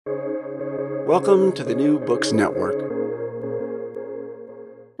Welcome to the New Books Network.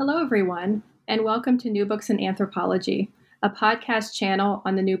 Hello, everyone, and welcome to New Books in Anthropology, a podcast channel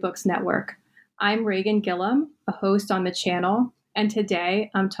on the New Books Network. I'm Reagan Gillum, a host on the channel, and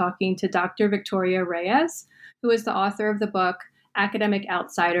today I'm talking to Dr. Victoria Reyes, who is the author of the book Academic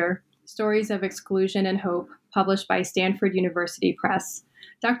Outsider: Stories of Exclusion and Hope, published by Stanford University Press.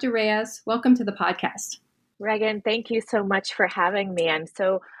 Dr. Reyes, welcome to the podcast. Reagan, thank you so much for having me. I'm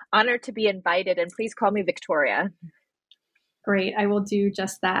so honored to be invited, and please call me Victoria. Great, I will do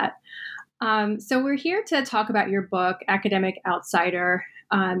just that. So we're here to talk about your book, Academic Outsider,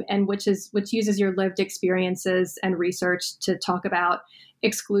 and which uses your lived experiences and research to talk about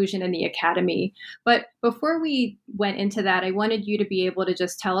exclusion in the academy. But before we went into that, I wanted you to be able to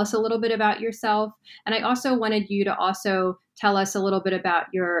just tell us a little bit about yourself, and I also wanted you to also tell us a little bit about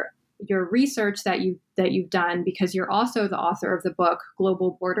your research that you've done, because you're also the author of the book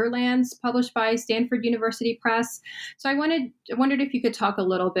Global Borderlands, published by Stanford University Press. So I wondered if you could talk a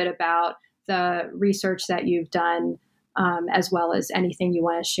little bit about the research that you've done, as well as anything you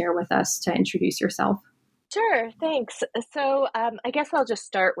want to share with us to introduce yourself. Sure, thanks. So I guess I'll just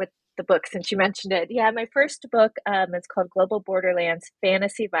start with the book since you mentioned it. Yeah, my first book is called Global Borderlands: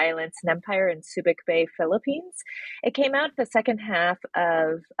 Fantasy Violence and Empire in Subic Bay, Philippines. It came out the second half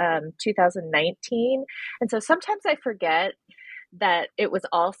of 2019. And so sometimes I forget that it was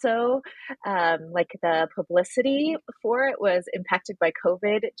also like the publicity for it was impacted by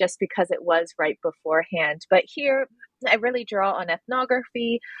COVID just because it was right beforehand. But here I really draw on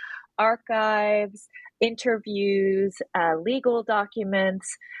ethnography, archives, interviews, legal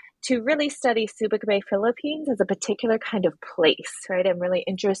documents to really study Subic Bay, Philippines as a particular kind of place, right? I'm really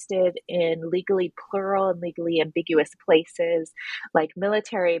interested in legally plural and legally ambiguous places like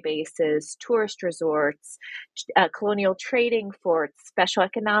military bases, tourist resorts, colonial trading forts, special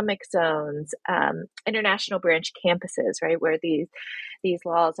economic zones, international branch campuses, right, where these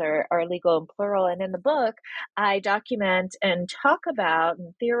laws are legal and plural. And in the book, I document and talk about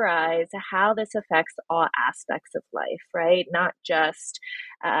and theorize how this affects all aspects of life, right? Not just,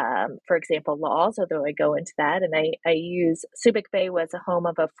 for example, laws, although I go into that. And I use Subic Bay was a home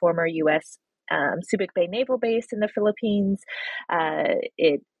of a former U.S. Subic Bay Naval Base in the Philippines.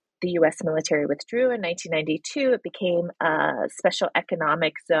 The U.S. military withdrew in 1992. It became a special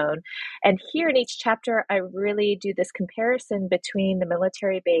economic zone. And here in each chapter, I really do this comparison between the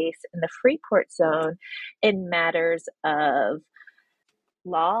military base and the Freeport zone in matters of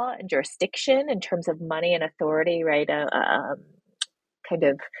law and jurisdiction in terms of money and authority, right? Kind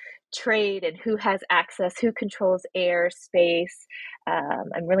of trade and who has access, who controls air, space.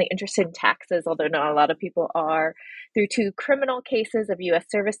 I'm really interested in taxes, although not a lot of people are, through two criminal cases of U.S.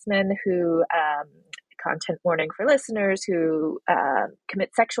 servicemen who, content warning for listeners, who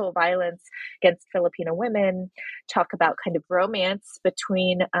commit sexual violence against Filipino women, talk about kind of romance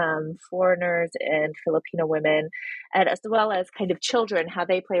between foreigners and Filipino women, and as well as kind of children, how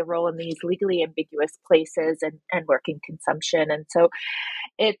they play a role in these legally ambiguous places and working consumption. And so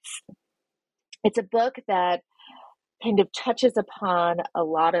it's a book that kind of touches upon a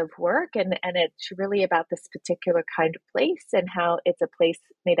lot of work, and it's really about this particular kind of place and how it's a place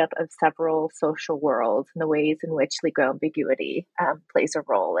made up of several social worlds and the ways in which legal ambiguity plays a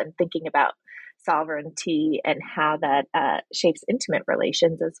role, and thinking about sovereignty and how that shapes intimate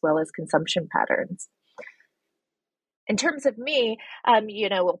relations as well as consumption patterns. In terms of me,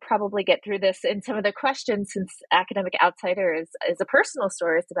 we'll probably get through this in some of the questions, since Academic Outsider is a personal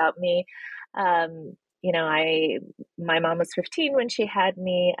story. It's about me. My mom was 15 when she had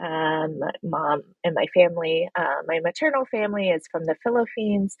me. Mom and my family, my maternal family is from the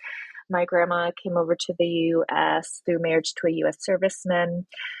Philippines. My grandma came over to the U.S. through marriage to a U.S. serviceman.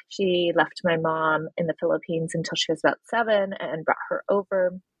 She left my mom in the Philippines until she was about 7 and brought her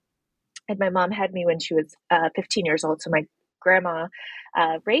over. And my mom had me when she was 15 years old. So my grandma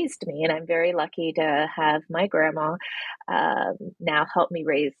raised me, and I'm very lucky to have my grandma now help me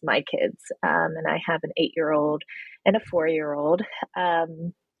raise my kids. And I have an 8-year-old and a 4-year-old.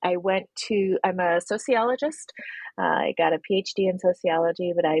 I'm a sociologist. I got a PhD in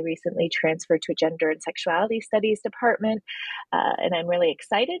sociology, but I recently transferred to a gender and sexuality studies department. And I'm really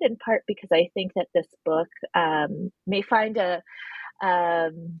excited, in part because I think that this book may find a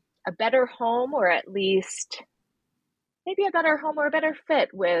better home, or at least maybe a better home or a better fit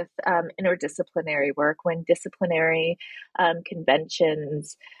with interdisciplinary work, when disciplinary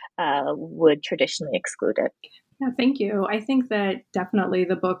conventions would traditionally exclude it. Yeah, thank you. I think that definitely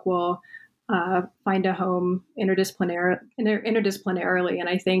the book will find a home interdisciplinarily, and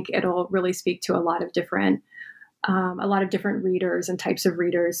I think it'll really speak to a lot of different a lot of different readers and types of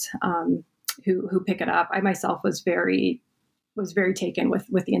readers who pick it up. I myself was very taken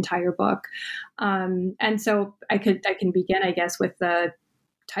with the entire book, and so I can begin, I guess, with the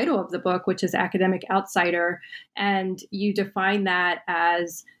title of the book, which is Academic Outsider, and you define that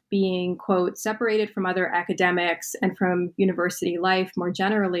as being, quote, separated from other academics and from university life more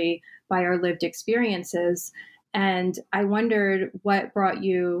generally by our lived experiences. And I wondered what brought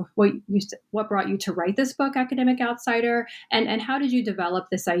you to write this book, Academic Outsider, and how did you develop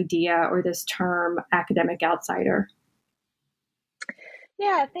this idea or this term, academic outsider?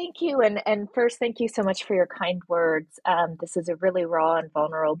 Yeah, thank you. And first, thank you so much for your kind words. This is a really raw and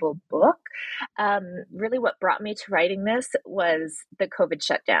vulnerable book. Really, what brought me to writing this was the COVID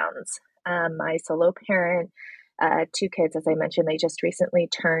shutdowns. My solo parent, two kids, as I mentioned, they just recently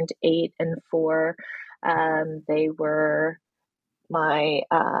turned 8 and 4. They were my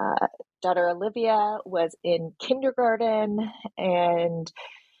daughter Olivia was in kindergarten, and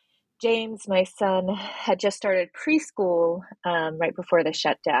James, my son, had just started preschool right before the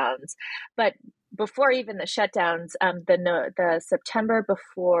shutdowns. But before even the shutdowns, the September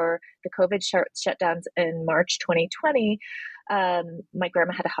before the COVID shutdowns in March 2020, my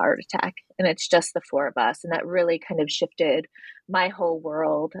grandma had a heart attack, and it's just the 4 of us. And that really kind of shifted my whole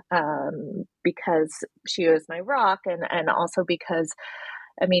world because she was my rock, and also because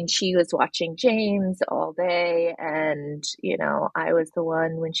I mean, she was watching James all day, and, I was the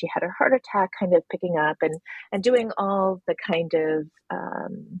one when she had her heart attack kind of picking up and doing all the kind of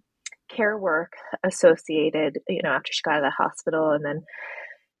care work associated, after she got out of the hospital. And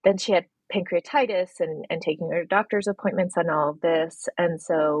then she had pancreatitis and taking her doctor's appointments and all of this. And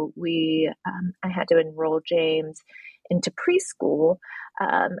so I had to enroll James into preschool.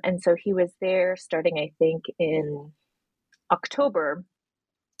 And so he was there starting, I think, in October.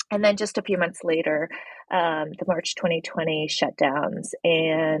 And then just a few months later, the March 2020 shutdowns.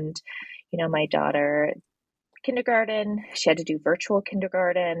 And, my daughter, kindergarten, she had to do virtual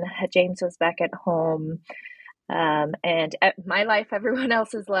kindergarten. James was back at home. And at my life, everyone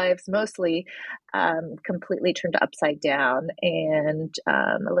else's lives mostly completely turned upside down. And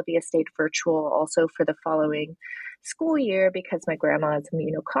Olivia stayed virtual also for the following school year because my grandma is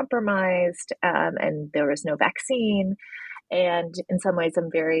immunocompromised and there was no vaccine. And in some ways,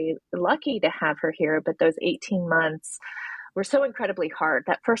 I'm very lucky to have her here. But those 18 months were so incredibly hard.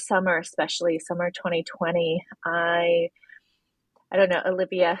 That first summer, especially summer 2020, I don't know,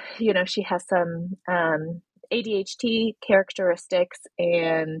 Olivia, she has some ADHD characteristics,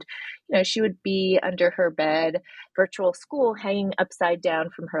 and, she would be under her bed, virtual school, hanging upside down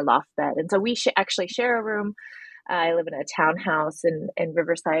from her loft bed. And so we actually share a room. I live in a townhouse in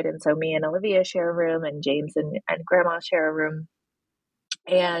Riverside, and so me and Olivia share a room, and James and Grandma share a room.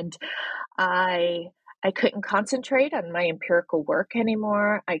 And I couldn't concentrate on my empirical work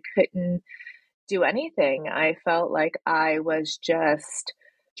anymore. I couldn't do anything. I felt like I was just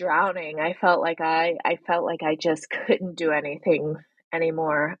drowning. I felt like I just couldn't do anything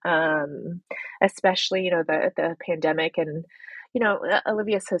anymore. Especially, the pandemic. And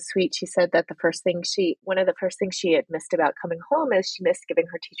Olivia's so sweet. She said that one of the first things she had missed about coming home is she missed giving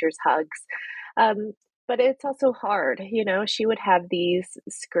her teachers hugs. But it's also hard. She would have these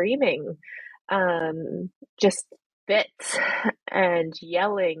screaming, just fits and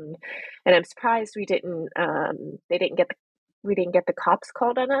yelling. And I'm surprised we didn't get the cops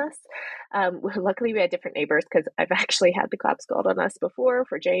called on us. Luckily we had different neighbors because I've actually had the cops called on us before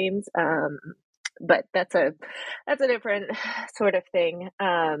for James. But that's a different sort of thing.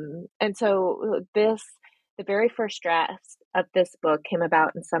 And so the very first draft of this book came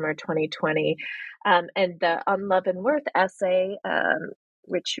about in summer 2020. And the On Love and Worth essay,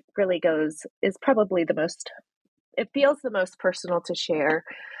 which really is probably it feels the most personal to share.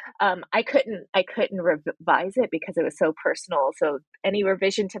 I couldn't revise it because it was so personal. So any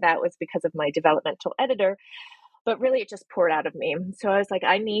revision to that was because of my developmental editor. But really, it just poured out of me. So I was like,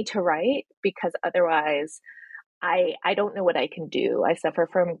 I need to write because otherwise I don't know what I can do. I suffer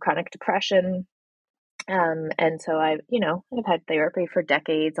from chronic depression. And so I've had therapy for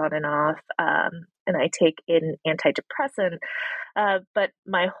decades on and off. And I take an antidepressant. But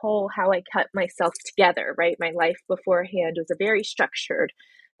how I kept myself together, right? My life beforehand was a very structured,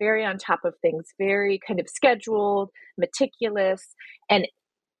 very on top of things, very kind of scheduled, meticulous. And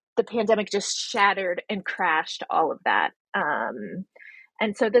the pandemic just shattered and crashed all of that.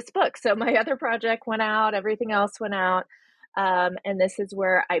 And so this book, so my other project went out, everything else went out. And this is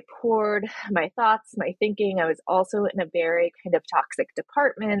where I poured my thoughts, my thinking. I was also in a very kind of toxic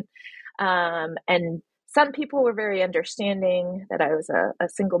department. And some people were very understanding that I was a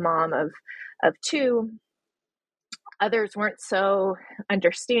single mom of 2. Others weren't so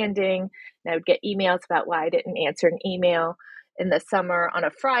understanding. And I would get emails about why I didn't answer an email in the summer on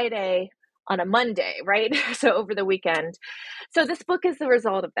a Friday, on a Monday, right? So over the weekend. So this book is the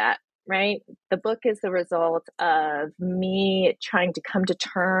result of that, right? The book is the result of me trying to come to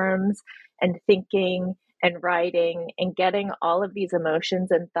terms and thinking and writing and getting all of these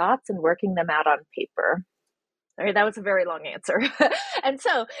emotions and thoughts and working them out on paper. All right, that was a very long answer. And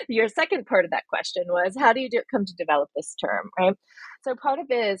so your second part of that question was, how do you come to develop this term, right? So part of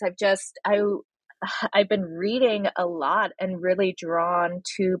it is I've been reading a lot and really drawn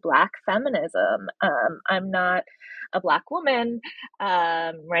to Black feminism. I'm not a Black woman,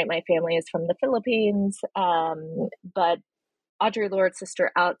 right? My family is from the Philippines, but Audre Lorde, Sister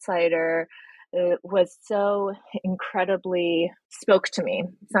Outsider, was so incredibly spoke to me.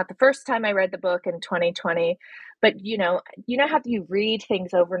 It's not the first time I read the book in 2020, but you know how you read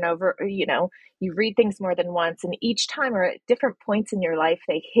things over and over, or, you read things more than once, and each time or at different points in your life,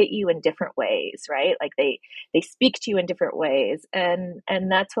 they hit you in different ways, right? Like they speak to you in different ways. And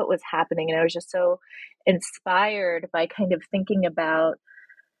that's what was happening. And I was just so inspired by kind of thinking about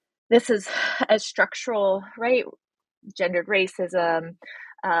this as structural, right? Gendered racism,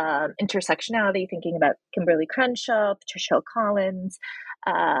 intersectionality, thinking about Kimberly Crenshaw, Patricia Hill Collins,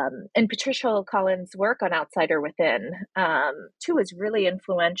 and Patricia Hill Collins' work on Outsider Within, too, was really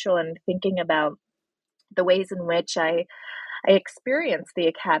influential in thinking about the ways in which I experienced the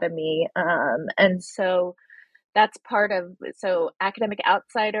academy. And so that's so Academic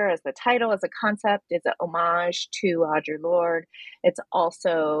Outsider as the title, as a concept, is an homage to Audre Lorde. It's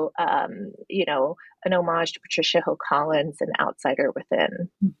also, an homage to Patricia Hill Collins and Outsider Within.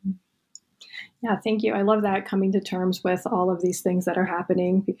 Mm-hmm. Yeah, thank you. I love that, coming to terms with all of these things that are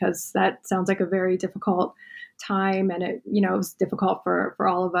happening, because that sounds like a very difficult time, and it was difficult for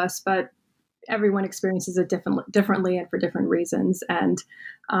all of us, but everyone experiences it differently and for different reasons. And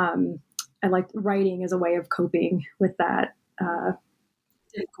I like writing as a way of coping with that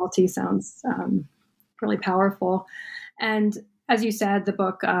difficulty. Sounds really powerful. And as you said, the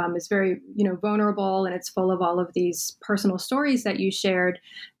book is very, vulnerable, and it's full of all of these personal stories that you shared.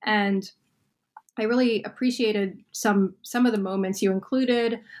 And I really appreciated some of the moments you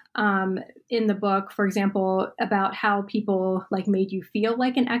included in the book, for example, about how people made you feel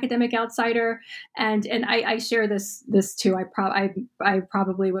like an academic outsider, and I share this too. I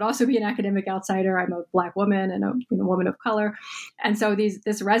probably would also be an academic outsider. I'm a Black woman and a woman of color, and so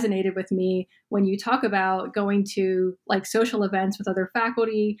this resonated with me when you talk about going to social events with other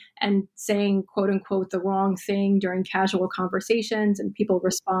faculty and saying quote unquote the wrong thing during casual conversations, and people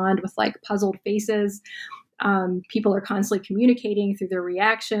respond with puzzled faces. People are constantly communicating through their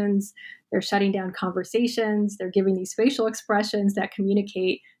reactions. They're shutting down conversations. They're giving these facial expressions that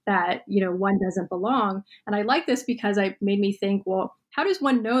communicate that, one doesn't belong. And I like this because it made me think, well, how does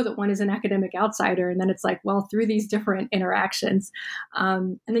one know that one is an academic outsider? And then it's through these different interactions.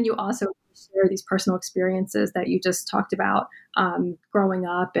 And then you also share these personal experiences that you just talked about growing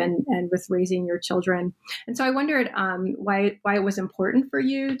up and with raising your children. And so I wondered why it was important for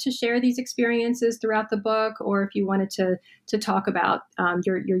you to share these experiences throughout the book, or if you wanted to talk about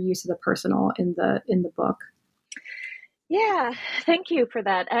your use of the personal in the book. Yeah, thank you for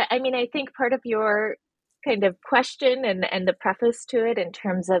that. I think part of your kind of question and the preface to it, in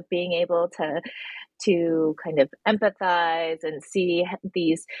terms of being able to kind of empathize and see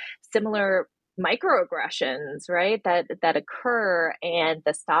these similar microaggressions, right, that occur, and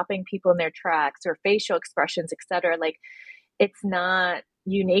the stopping people in their tracks, or facial expressions, etc. It's not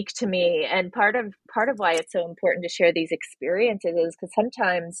unique to me. And part of why it's so important to share these experiences is because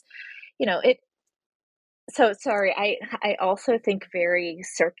sometimes, so sorry, I also think very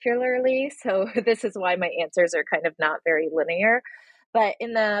circularly. So this is why my answers are kind of not very linear. But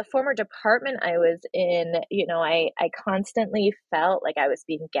in the former department I was in, I constantly felt like I was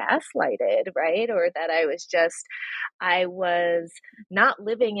being gaslighted, right? Or that I was not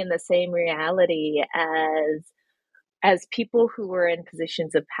living in the same reality as people who were in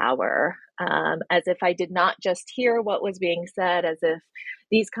positions of power, as if I did not just hear what was being said, as if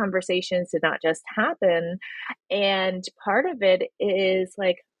these conversations did not just happen. And part of it is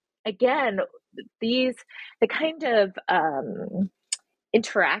again, the kind of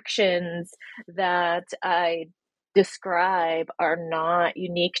interactions that I describe are not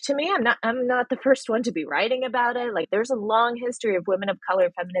unique to me. I'm not the first one to be writing about it. There's a long history of women of color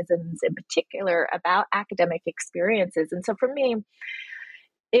feminisms in particular about academic experiences. And so for me,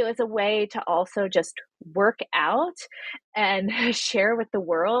 it was a way to also just work out and share with the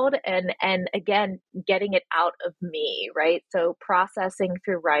world, and again, getting it out of me, right? So processing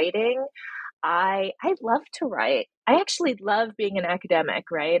through writing. I love to write. I actually love being an academic,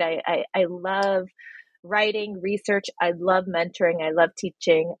 right? I love writing, research. I love mentoring. I love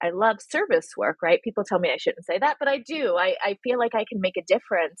teaching. I love service work, right? People tell me I shouldn't say that, but I do. I feel like I can make a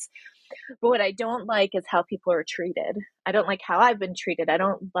difference. But what I don't like is how people are treated. I don't like how I've been treated. I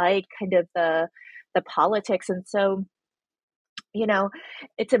don't like kind of the politics. And so, you know,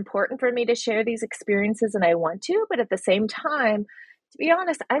 it's important for me to share these experiences and I want to, but at the same time, to be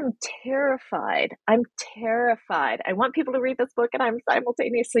honest, I'm terrified. I'm terrified. I want people to read this book and I'm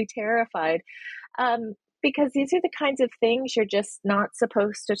simultaneously terrified. Because these are the kinds of things you're just not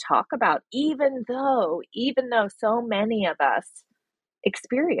supposed to talk about, even though so many of us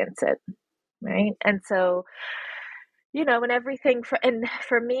experience it, right? And so, and everything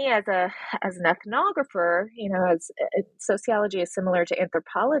for me as an ethnographer, as sociology is similar to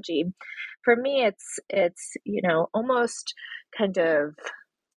anthropology. For me, it's almost kind of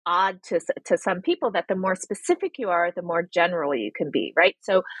odd to some people that the more specific you are, the more general you can be, right?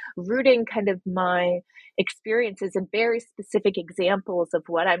 So rooting kind of my experiences in very specific examples of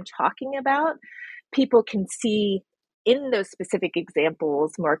what I'm talking about, people can see in those specific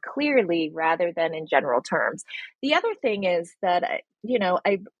examples more clearly rather than in general terms. The other thing is that,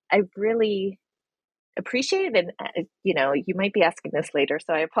 I've really appreciated, and you might be asking this later,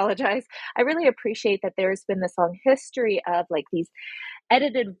 so I apologize. I really appreciate that there's been this long history of like these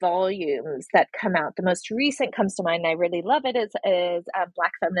edited volumes that come out. The most recent comes to mind, and I really love it, is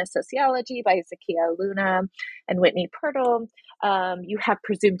Black Feminist Sociology by Zakiya Luna and Whitney Pirtle. You have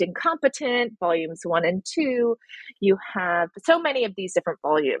Presumed Incompetent, volumes 1 and 2. You have so many of these different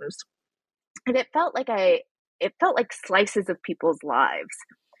volumes. And it felt like slices of people's lives,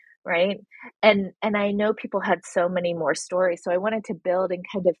 right? And I know people had so many more stories. So I wanted to build and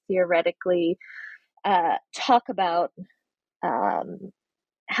kind of theoretically talk about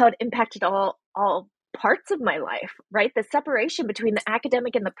how it impacted all parts of my life, right? The separation between the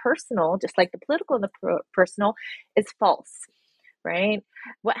academic and the personal, just like the political and the personal, is false, right?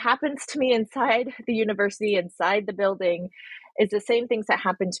 What happens to me inside the university, inside the building, is the same things that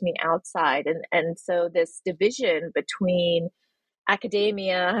happen to me outside. And so this division between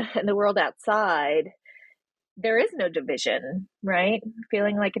academia and the world outside, there is no division, right?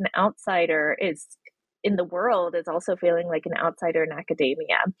 Feeling like an outsider in the world is also feeling like an outsider in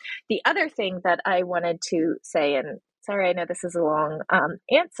academia. The other thing that I wanted to say, and sorry, I know this is a long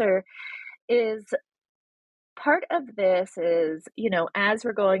answer, is part of this is, as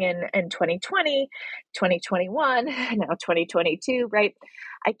we're going in 2020, 2021, now 2022, right?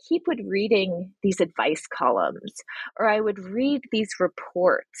 I would reading these advice columns, or I would read these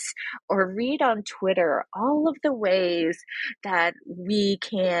reports, or read on Twitter all of the ways that we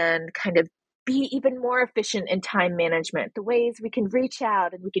can kind of be even more efficient in time management, the ways we can reach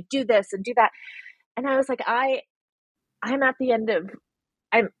out and we could do this and do that. And I was like, I'm at the end of,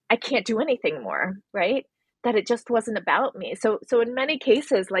 I can't do anything more, right? That it just wasn't about me. So in many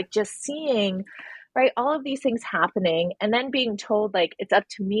cases, like just seeing, right, all of these things happening and then being told like it's up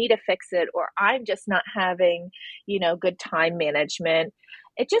to me to fix it, or I'm just not having, good time management.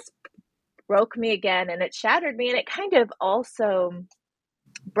 It just broke me again, and it shattered me, and it kind of also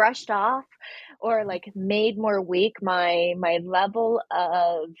brushed off or like made more weak my level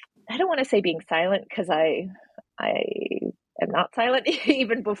of, I don't want to say being silent, because I am not silent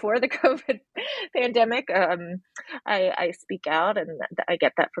even before the COVID pandemic. I speak out, and I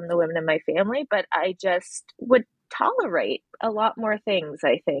get that from the women in my family, but I just would tolerate a lot more things,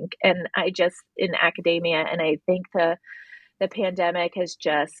 I think. And I just, in academia, and I think the pandemic has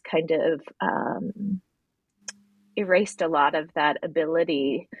just kind of erased a lot of that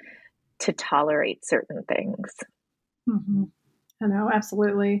ability to tolerate certain things. Mm-hmm. I know,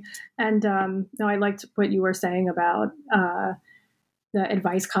 absolutely. And no, I liked what you were saying about the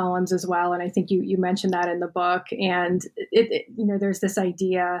advice columns as well. And I think you mentioned that in the book. And it there's this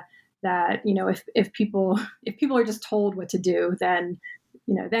idea that, if people are just told what to do, then,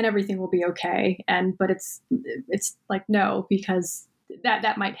 then everything will be okay. But it's like, no, because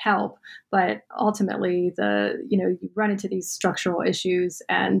that might help, but ultimately you run into these structural issues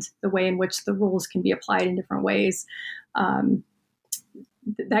and the way in which the rules can be applied in different ways.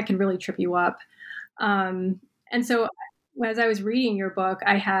 That can really trip you up. And so as I was reading your book,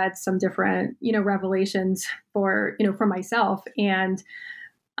 I had some different, revelations for myself. And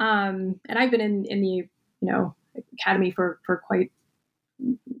I've been in the, academy for quite,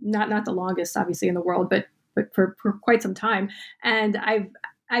 not the longest, obviously, in the world, but for quite some time. And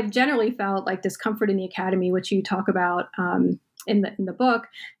I've generally felt like discomfort in the academy, which you talk about in the book,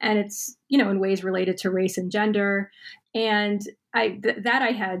 and it's in ways related to race and gender. And I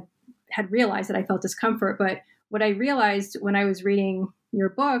had realized that I felt discomfort, but what I realized when I was reading your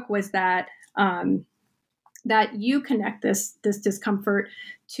book was that that you connect this discomfort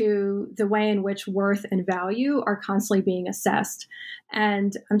to the way in which worth and value are constantly being assessed.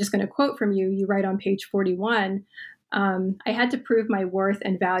 And I'm just going to quote from you. You write on page 41, I had to prove my worth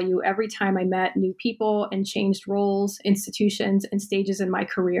and value every time I met new people and changed roles, institutions, and stages in my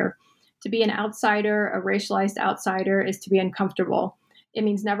career. To be an outsider, a racialized outsider, is to be uncomfortable. It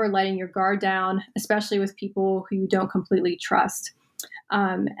means never letting your guard down, especially with people who you don't completely trust.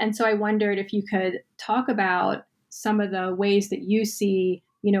 And so I wondered if you could talk about some of the ways that you see,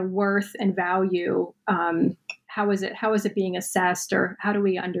 worth and value. How is it being assessed, or how do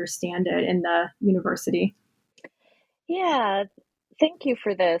we understand it in the university? Yeah, thank you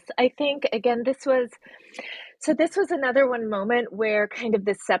for this. I think, again, this was another one moment where kind of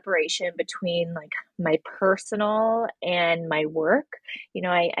this separation between like my personal and my work.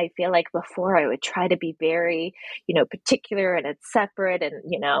 I feel like before I would try to be very, particular, and it's separate, and,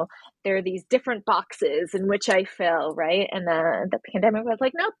 there are these different boxes in which I fill, right? And the pandemic was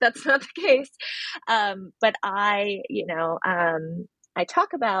like, nope, that's not the case. But I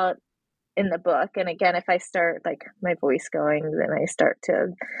talk about in the book, and again, if I start like my voice going, then I start to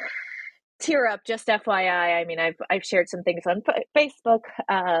tear up. Just FYI, I mean, I've shared some things on Facebook,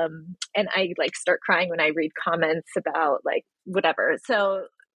 and I like start crying when I read comments about like whatever. So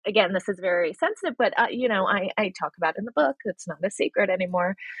again, this is very sensitive, but I talk about it in the book. It's not a secret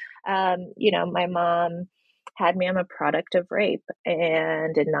anymore. My mom had me. I'm a product of rape,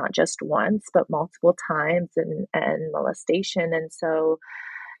 and not just once, but multiple times, and molestation. And so,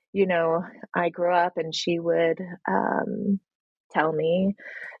 I grew up, and she would tell me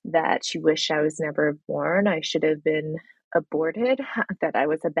that she wished I was never born. I should have been aborted, that I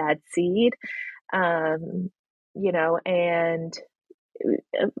was a bad seed, and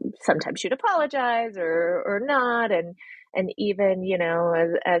sometimes she'd apologize or not. And even,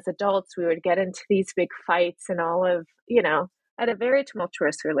 as adults, we would get into these big fights, and all of, I had a very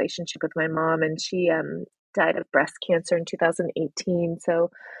tumultuous relationship with my mom, and she died of breast cancer in 2018.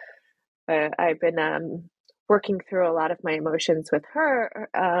 So I've been working through a lot of my emotions with her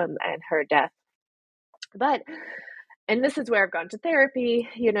and her death. And this is where I've gone to therapy,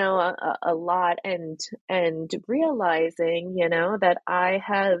 a lot, and realizing, that I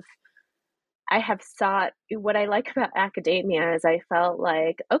have sought. What I like about academia is I felt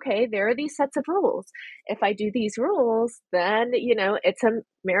like, okay, there are these sets of rules. If I do these rules, then, it's a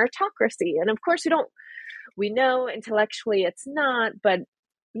meritocracy. And of course we know intellectually it's not, but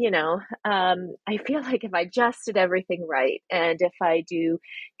I feel like if I just did everything right, and if I do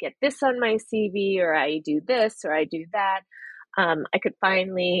get this on my CV, or I do this, or I do that, I could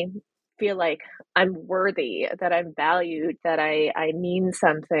finally feel like I'm worthy, that I'm valued, that I mean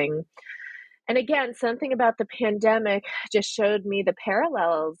something. And again, something about the pandemic just showed me the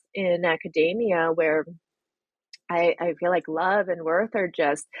parallels in academia, where I feel like love and worth are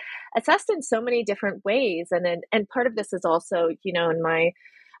just assessed in so many different ways. And part of this is also,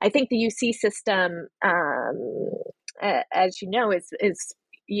 I think the UC system, as you know, is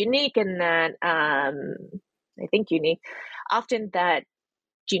unique in that, I think unique, often that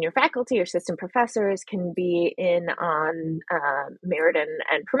junior faculty or assistant professors can be in on merit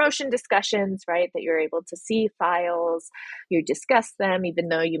and promotion discussions, right? That you're able to see files, you discuss them, even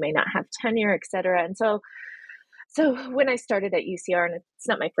though you may not have tenure, et cetera. And so when I started at UCR, and it's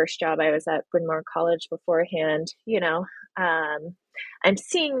not my first job, I was at Bryn Mawr College beforehand, I'm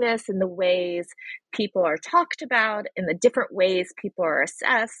seeing this in the ways people are talked about, in the different ways people are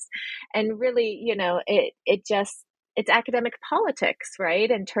assessed. And really, it's academic politics, right?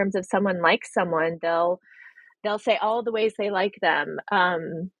 In terms of someone likes someone, they'll say all the ways they like them,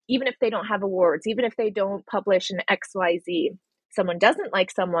 even if they don't have awards, even if they don't publish an XYZ. Someone doesn't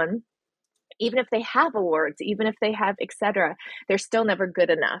like someone, even if they have awards, even if they have, et cetera, they're still never good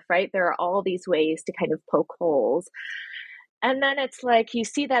enough, right? There are all these ways to kind of poke holes. And then it's like, you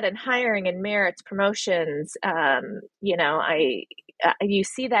see that in hiring and merits, promotions, you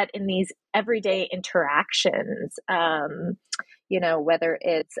see that in these everyday interactions, whether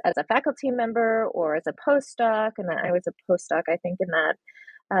it's as a faculty member or as a postdoc. And I was a postdoc, I think, in that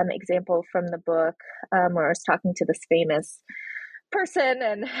example from the book, where I was talking to this famous person,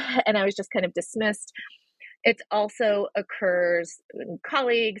 and I was just kind of dismissed. It also occurs in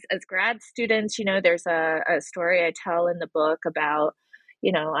colleagues as grad students. There's a story I tell in the book about,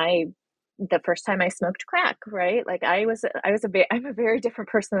 the first time I smoked crack, right? Like I'm a very different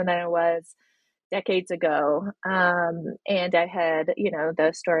person than I was decades ago. And I had,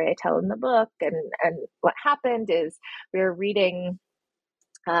 the story I tell in the book, and what happened is we were reading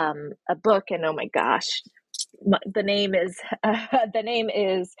a book, and oh my gosh, the name is the name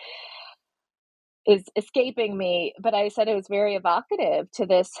is escaping me, but I said it was very evocative to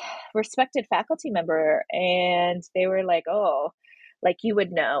this respected faculty member, and they were like, "Oh, like you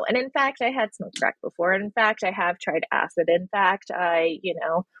would know." And in fact, I had smoked crack before. In fact, I have tried acid. In fact, I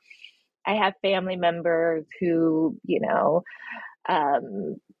have family members who,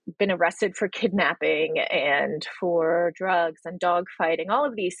 been arrested for kidnapping and for drugs and dog fighting, all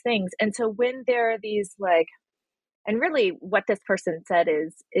of these things. And so when there are these and really what this person said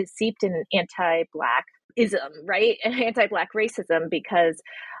is seeped in anti-Blackism, right? Anti-Black racism, because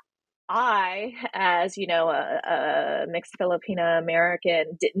I, as a mixed Filipino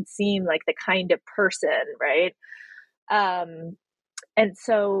American, didn't seem like the kind of person, right? And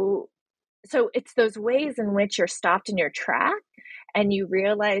so it's those ways in which you're stopped in your track and you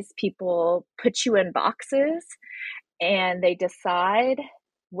realize people put you in boxes and they decide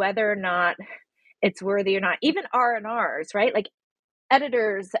whether or not it's worthy or not. Even R&Rs, right? Like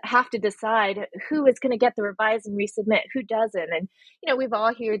editors have to decide who is going to get the revise and resubmit, who doesn't. And, we've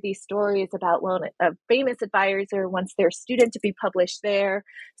all heard these stories about, well, a famous advisor wants their student to be published there.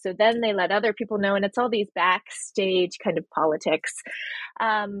 So then they let other people know. And it's all these backstage kind of politics.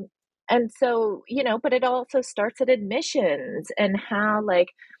 And so, but it also starts at admissions and how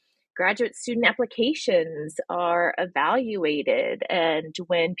graduate student applications are evaluated. And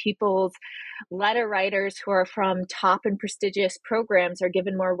when people's letter writers who are from top and prestigious programs are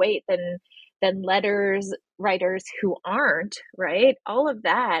given more weight than letters writers who aren't, right? All of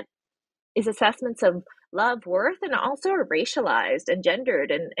that is assessments of love, worth, and also are racialized and gendered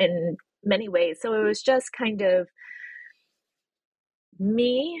in many ways. So it was just kind of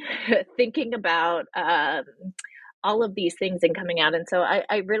me thinking about all of these things and coming out. And so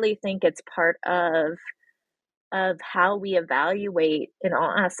I really think it's part of how we evaluate in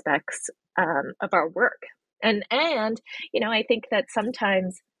all aspects of our work. And I think that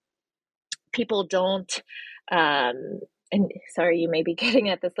sometimes people don't, and sorry, you may be getting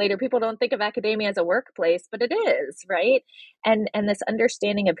at this later, people don't think of academia as a workplace, but it is, right? And this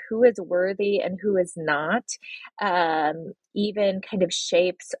understanding of who is worthy and who is not, even kind of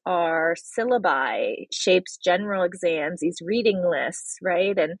shapes our syllabi, shapes general exams, these reading lists,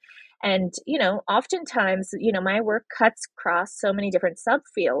 right? And oftentimes, my work cuts across so many different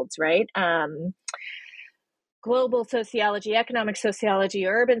subfields, right? Global sociology, economic sociology,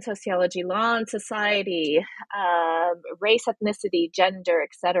 urban sociology, law and society, race, ethnicity, gender,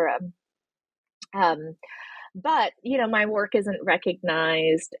 etc. But my work isn't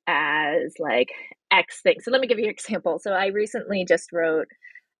recognized as X thing. So let me give you an example. So I recently just wrote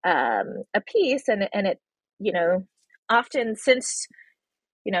a piece, and it often since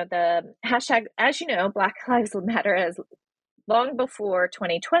the hashtag, as Black Lives Matter has long before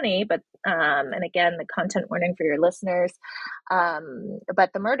 2020, but and again, the content warning for your listeners,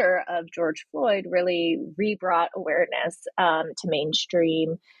 but the murder of George Floyd really rebrought awareness to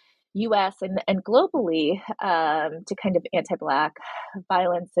mainstream US and globally to kind of anti-Black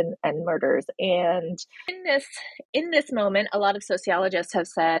violence and murders. And in this moment, a lot of sociologists have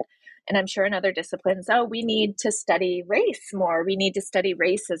said, and I'm sure in other disciplines, we need to study race more. We need to study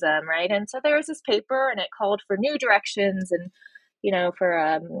racism, right? And so there was this paper, and it called for new directions and,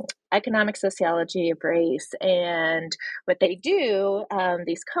 for economic sociology of race. And what they do,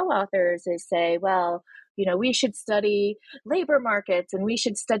 these co-authors, is say, well, we should study labor markets and we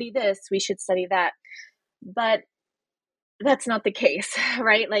should study this, we should study that. But that's not the case,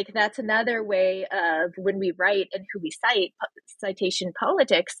 right? That's another way of when we write and who we cite, citation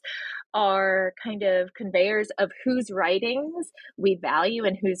politics are kind of conveyors of whose writings we value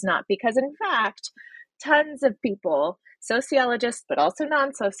and who's not. Because in fact, tons of people, sociologists, but also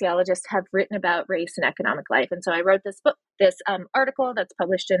non-sociologists, have written about race and economic life. And so I wrote this article that's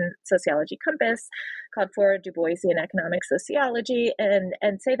published in Sociology Compass called For Du Boisian Economic Sociology, and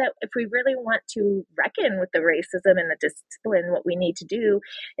say that if we really want to reckon with the racism in the discipline, what we need to do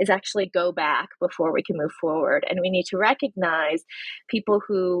is actually go back before we can move forward. And we need to recognize people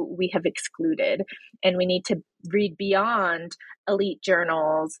who we have excluded, and we need to read beyond elite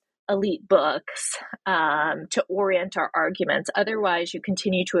journals, elite books to orient our arguments. Otherwise, you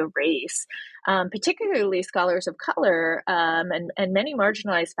continue to erase, particularly scholars of color and many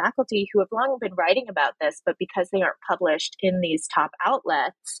marginalized faculty who have long been writing about this, but because they aren't published in these top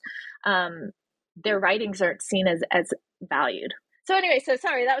outlets, their writings aren't seen as valued. So anyway, so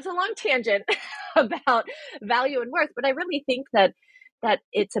sorry, that was a long tangent about value and worth, but I really think that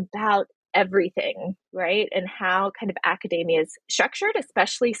it's about everything, right? And how kind of academia is structured,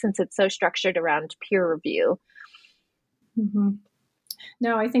 especially since it's so structured around peer review. Mm-hmm.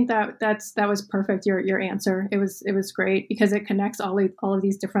 No, I think that was perfect. Your answer. It was great because it connects all of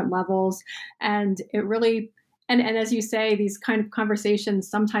these different levels, and it really and as you say, these kind of conversations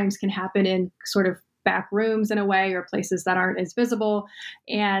sometimes can happen in sort of back rooms in a way, or places that aren't as visible,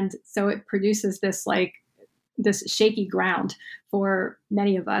 and so it produces this shaky ground for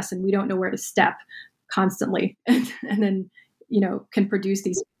many of us, and we don't know where to step constantly, and then can produce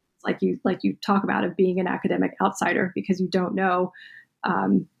these like you talk about, of being an academic outsider because you don't know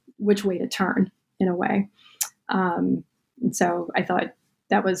which way to turn in a way. And so I thought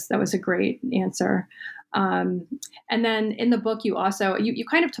that was a great answer. And then in the book, you also you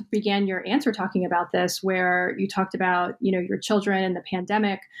kind of began your answer talking about this, where you talked about your children and the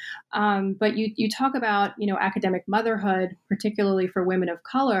pandemic, but you talk about academic motherhood, particularly for women of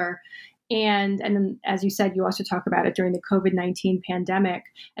color. And then, as you said, you also talk about it during the COVID-19 pandemic.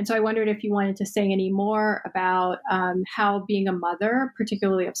 And so I wondered if you wanted to say any more about how being a mother,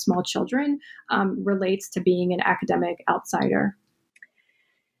 particularly of small children, relates to being an academic outsider.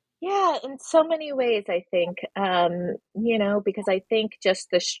 Yeah, in so many ways, I think, because I think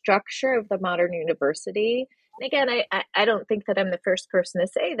just the structure of the modern university, and again, I don't think that I'm the first person to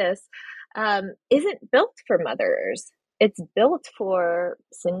say this, isn't built for mothers. It's built for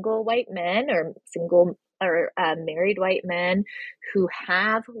single white men or single or married white men who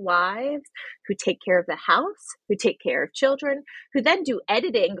have wives, who take care of the house, who take care of children, who then do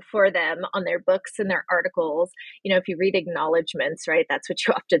editing for them on their books and their articles. If you read acknowledgments, right, that's what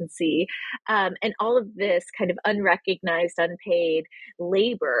you often see. And all of this kind of unrecognized, unpaid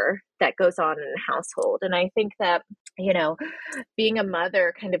labor that goes on in a household. And I think that, being a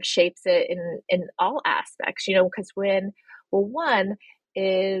mother kind of shapes it in all aspects, because one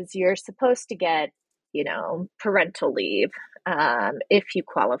is you're supposed to get, parental leave if you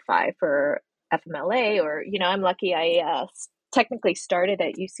qualify for FMLA, or, I'm lucky I technically started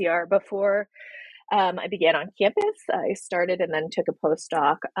at UCR before I began on campus. I started and then took a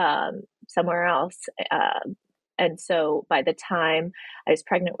postdoc somewhere else. And so by the time I was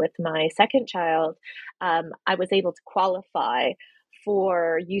pregnant with my second child, I was able to qualify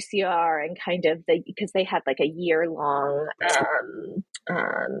for UCR and kind of because they had like a year long,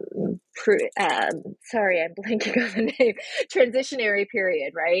 sorry, I'm blanking on the name, transitionary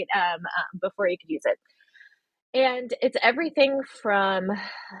period, right? Before you could use it. And it's everything from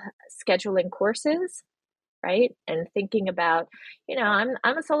scheduling courses, right? And thinking about, I'm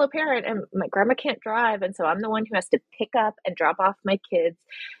a solo parent and my grandma can't drive. And so I'm the one who has to pick up and drop off my kids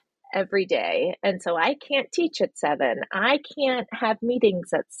every day. And so I can't teach at 7. I can't have meetings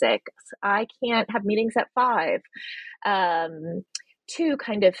at 6. I can't have meetings at 5. Two,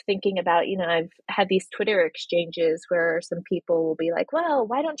 kind of thinking about, I've had these Twitter exchanges where some people will be like, well,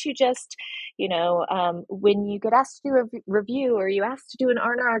 why don't you just, when you get asked to do a review or you asked to do an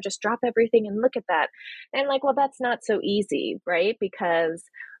R&R, just drop everything and look at that. And I'm like, well, that's not so easy, right? Because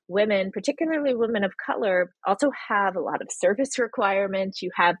women, particularly women of color, also have a lot of service requirements.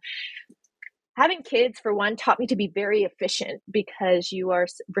 Having kids, for one, taught me to be very efficient because you are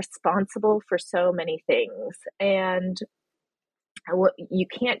responsible for so many things. And you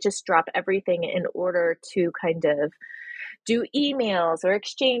can't just drop everything in order to kind of do emails or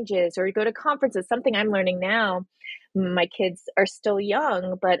exchanges or go to conferences. Something I'm learning now. My kids are still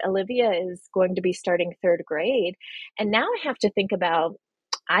young, but Olivia is going to be starting 3rd grade. And now I have to think about,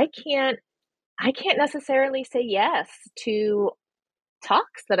 I can't necessarily say yes to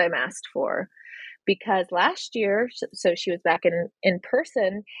talks that I'm asked for, because last year, so she was back in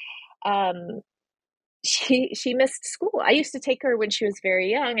person, she missed school. I used to take her when she was very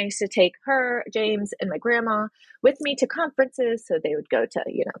young. I used to take her, James, and my grandma with me to conferences. So they would go to,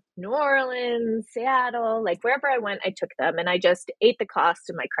 New Orleans, Seattle, like wherever I went, I took them, and I just ate the cost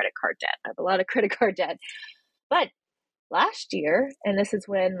of my credit card debt. I have a lot of credit card debt. But last year, and this is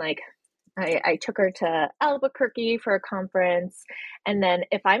when I took her to Albuquerque for a conference. And then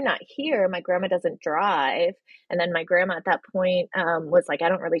if I'm not here, my grandma doesn't drive. And then my grandma at that point was like, I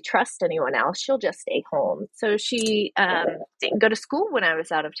don't really trust anyone else. She'll just stay home. So she didn't go to school when I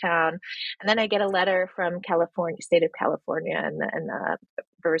was out of town. And then I get a letter from California, state of California, and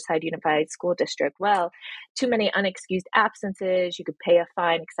Riverside Unified School District. Well, too many unexcused absences, you could pay a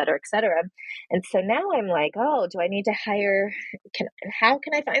fine, et cetera, et cetera. And so now I'm like, oh, do I need to hire? How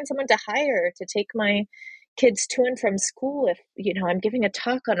can I find someone to hire to take my kids to and from school if I'm giving a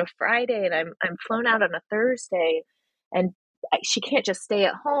talk on a Friday and I'm flown out on a Thursday, and she can't just stay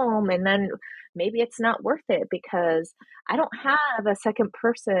at home, and then maybe it's not worth it because I don't have a second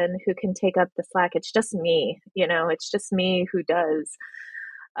person who can take up the slack. It's just me, it's just me who does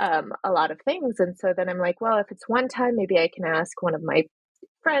a lot of things. And so then I'm like, well, if it's one time, maybe I can ask one of my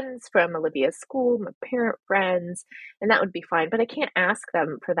friends from Olivia's school, my parent friends, and that would be fine. But I can't ask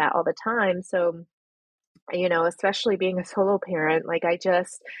them for that all the time. So, especially being a solo parent, like I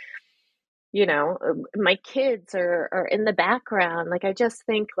just, my kids are in the background. Like I just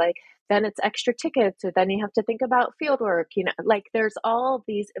think like then it's extra tickets, or then you have to think about field work, like there's all of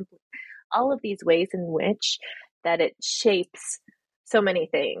these ways in which that it shapes so many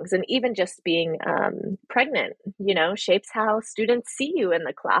things. And even just being pregnant, shapes how students see you in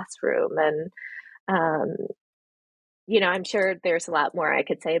the classroom. And um, I'm sure there's a lot more I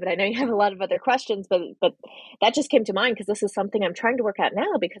could say, but I know you have a lot of other questions, but that just came to mind because this is something I'm trying to work out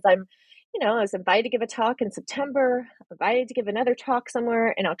now, because I was invited to give a talk in September, invited to give another talk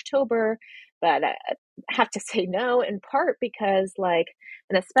somewhere in October, but I have to say no, in part because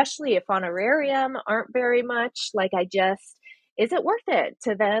and especially if honorarium aren't very much, is it worth it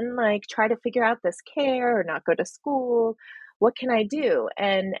to then try to figure out this care or not go to school? What can I do?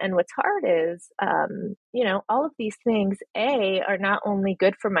 And what's hard is, all of these things, are not only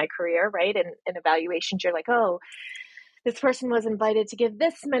good for my career, right? And in evaluations, you're like, oh, this person was invited to give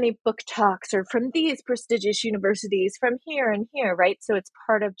this many book talks or from these prestigious universities from here and here, right? So it's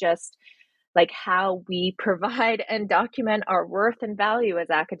part of just how we provide and document our worth and value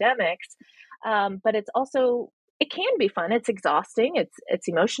as academics. But it's also, it can be fun. It's exhausting. It's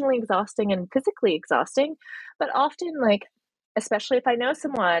emotionally exhausting and physically exhausting. But often, especially if I know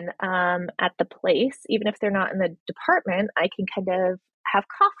someone at the place, even if they're not in the department, I can kind of have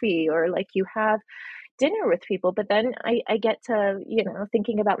coffee or you have dinner with people. But then I get to,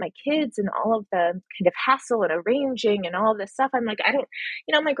 thinking about my kids and all of the kind of hassle and arranging and all of this stuff. I'm like, I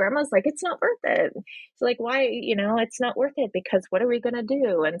don't, my grandma's like, it's not worth it. So why, it's not worth it because what are we going to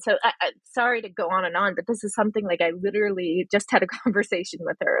do? And so sorry to go on, but this is something I literally just had a conversation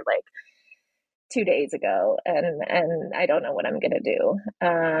with her 2 days ago, and I don't know what I'm going to do.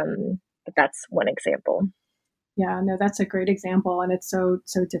 But that's one example. Yeah, no, that's a great example, and it's so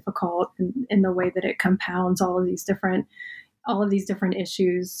difficult in the way that it compounds all of these different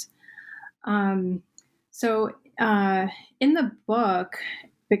issues. So in the book,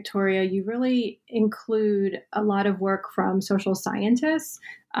 Victoria, you really include a lot of work from social scientists,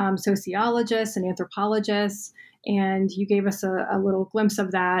 sociologists, and anthropologists, and you gave us a little glimpse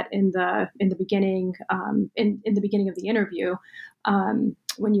of that in the beginning, in the beginning of the interview,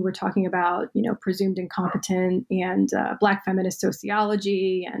 when you were talking about presumed incompetent and Black feminist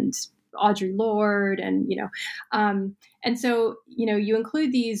sociology and Audre Lorde, and so you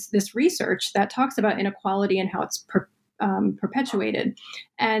include this research that talks about inequality and how it's perpetuated,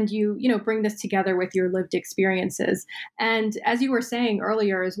 and you bring this together with your lived experiences. And as you were saying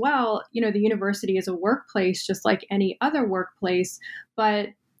earlier as well, the university is a workplace just like any other workplace, but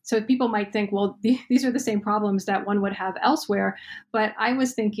so people might think, well, these are the same problems that one would have elsewhere. But I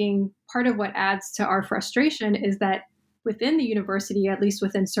was thinking part of what adds to our frustration is that within the university, at least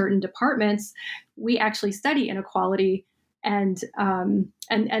within certain departments, we actually study inequality and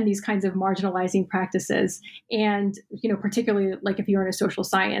these kinds of marginalizing practices. And particularly if you're in a social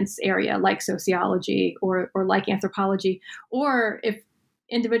science area like sociology or like anthropology, or if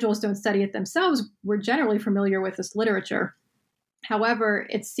individuals don't study it themselves, we're generally familiar with this literature. However,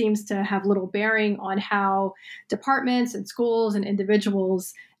 it seems to have little bearing on how departments and schools and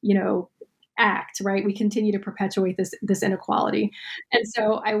individuals, act, right? We continue to perpetuate this inequality. And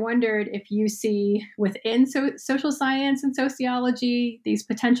so I wondered if you see within social science and sociology these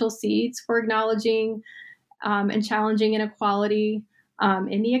potential seeds for acknowledging and challenging inequality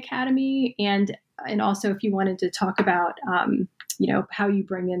in the academy, and also if you wanted to talk about how you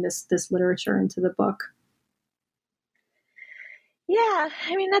bring in this literature into the book. Yeah,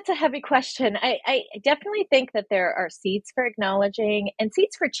 I mean, that's a heavy question. I definitely think that there are seeds for acknowledging and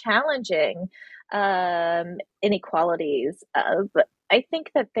seeds for challenging inequalities. But I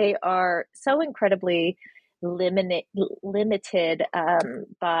think that they are so incredibly limited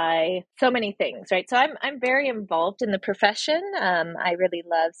by so many things, right? So I'm very involved in the profession. I really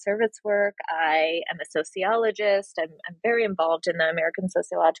love service work. I am a sociologist. I'm very involved in the American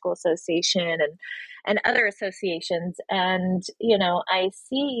Sociological Association and other associations. And I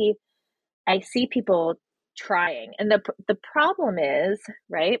see people trying, and the problem is,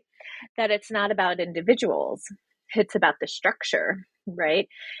 right, that it's not about individuals. It's about the structure, right?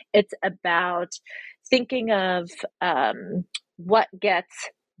 It's about thinking of what gets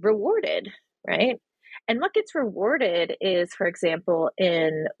rewarded, right? And what gets rewarded is, for example,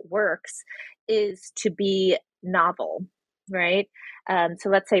 in works, is to be novel, right? So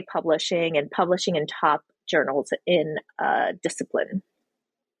let's say publishing in top journals in discipline,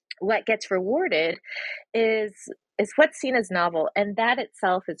 what gets rewarded is what's seen as novel, and that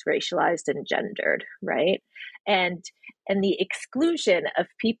itself is racialized and gendered, right? And the exclusion of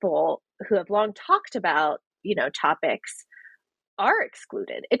people who have long talked about, topics are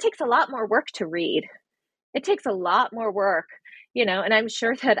excluded. It takes a lot more work to read. It takes a lot more work, and I'm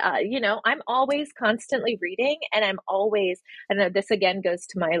sure that, I'm always constantly reading, and I'm always, I know this again goes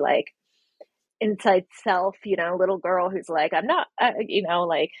to my like inside self, little girl who's like, I'm not,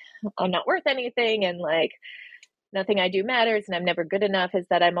 like, I'm not worth anything. And like, nothing I do matters and I'm never good enough, is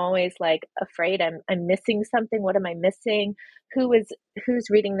that I'm always like afraid I'm missing something. What am I missing? Who's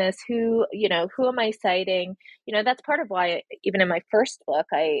reading this? Who am I citing? That's part of why even in my first book,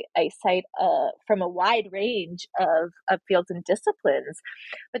 I cite from a wide range of fields and disciplines,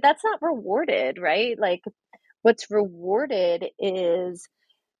 but that's not rewarded, right? Like what's rewarded is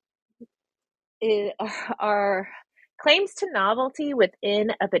are claims to novelty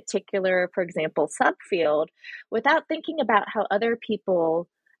within a particular, for example, subfield, without thinking about how other people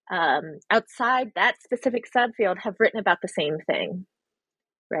outside that specific subfield have written about the same thing,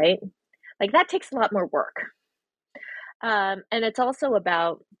 right? Like that takes a lot more work. And it's also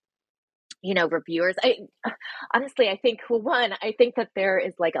about, reviewers. I think, well, one, I think that there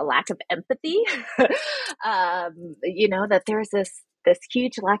is like a lack of empathy, that there's this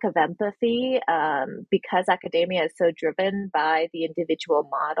huge lack of empathy because academia is so driven by the individual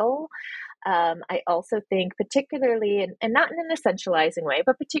model. I also think particularly, and not in an essentializing way,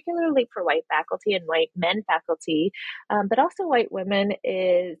 but particularly for white faculty and white men faculty, but also white women,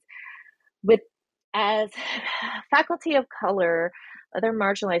 is as faculty of color, other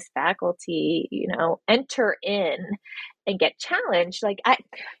marginalized faculty, enter in and get challenged.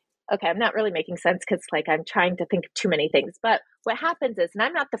 Okay, I'm not really making sense because like I'm trying to think of too many things. But what happens is, and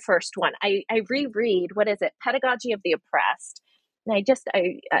I'm not the first one, I reread, what is it? Pedagogy of the Oppressed. And I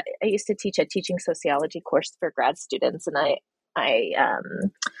used to teach a teaching sociology course for grad students, and I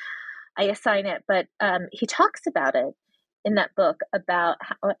assign it, but he talks about it in that book about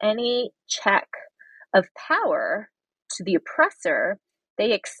how any check of power to the oppressor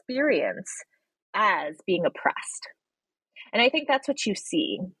they experience as being oppressed. And I think that's what you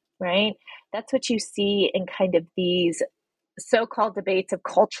see, right? That's what you see in kind of these so-called debates of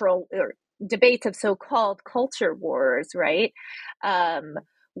cultural, or debates of so-called culture wars, right?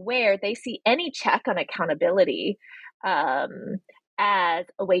 Where they see any check on accountability as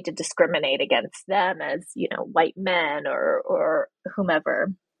a way to discriminate against them as, white men or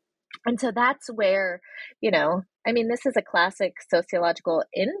whomever. And so that's where, this is a classic sociological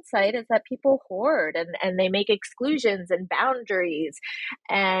insight, is that people hoard and they make exclusions and boundaries,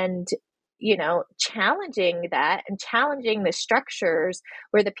 and, challenging that and challenging the structures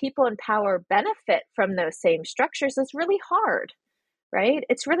where the people in power benefit from those same structures is really hard, right?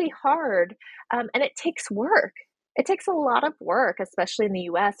 It's really hard. And it takes work. It takes a lot of work, especially in the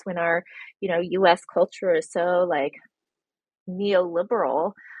US when our, US culture is so like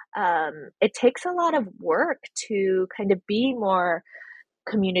neoliberal. It takes a lot of work to kind of be more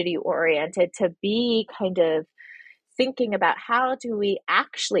community oriented, to be kind of thinking about how do we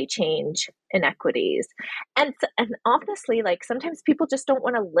actually change inequities. And honestly, like sometimes people just don't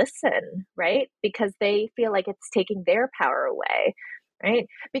want to listen, right? Because they feel like it's taking their power away, right?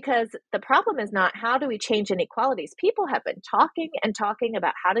 Because the problem is not how do we change inequalities. People have been talking and talking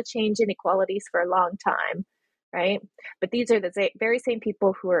about how to change inequalities for a long time, right? But these are the very same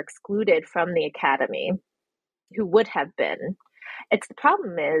people who are excluded from the academy, who would have been. It's the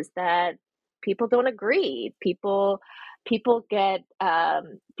problem is that people don't agree. People get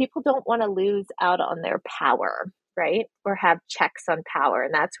people don't want to lose out on their power, right? Or have checks on power,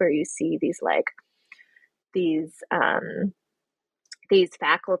 and that's where you see these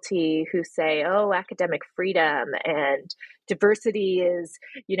faculty who say, "Oh, academic freedom and diversity is,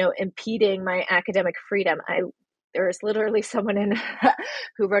 impeding my academic freedom." There was literally someone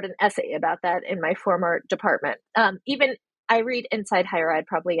who wrote an essay about that in my former department. Even I read Inside Higher Ed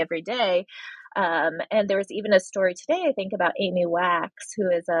probably every day. And there was even a story today, I think, about Amy Wax, who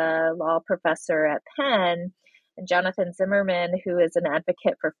is a law professor at Penn, and Jonathan Zimmerman, who is an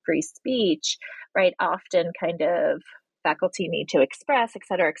advocate for free speech, right? Often kind of faculty need to express, et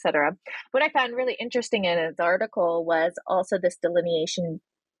cetera, et cetera. What I found really interesting in his article was also this delineation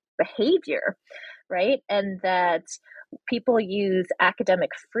behavior, right? And that people use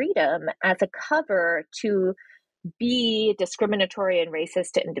academic freedom as a cover to be discriminatory and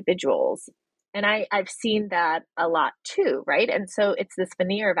racist to individuals. And I've seen that a lot too, right? And so it's this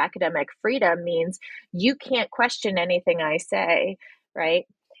veneer of academic freedom means you can't question anything I say, right?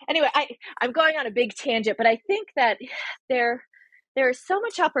 Anyway, I'm going on a big tangent, but I think that there there's so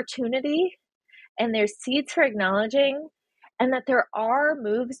much opportunity and there's seeds for acknowledging, and that there are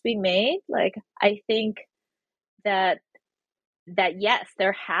moves being made. Like, I think that yes,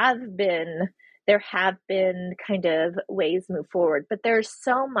 there have been kind of ways move forward, but there's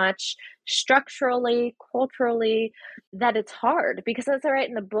so much structurally, culturally, that it's hard, because as I write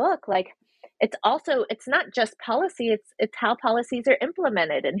in the book, like, it's not just policy, it's how policies are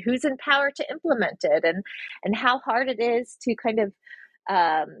implemented and who's in power to implement it, and how hard it is to kind of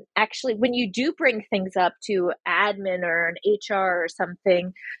actually, when you do bring things up to admin or an HR or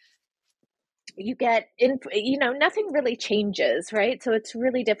something, you get in, nothing really changes, right? So it's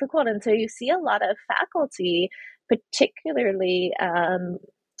really difficult. And so you see a lot of faculty, particularly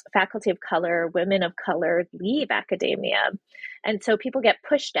faculty of color, women of color, leave academia. And so people get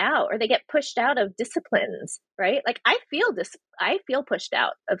pushed out, or they get pushed out of disciplines, right? Like, I feel pushed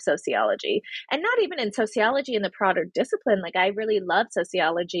out of sociology, and not even in sociology in the broader discipline. Like, I really love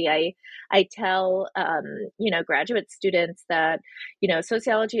sociology. I tell, graduate students that,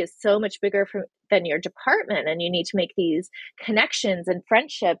 sociology is so much bigger than your department, and you need to make these connections and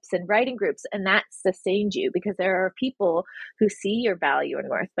friendships and writing groups, and that sustains you, because there are people who see your value and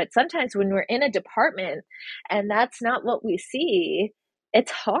worth. But sometimes when we're in a department and that's not what we see,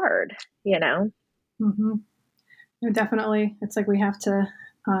 it's hard, Mm-hmm. No, definitely. It's like we have to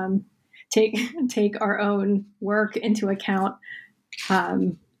take our own work into account,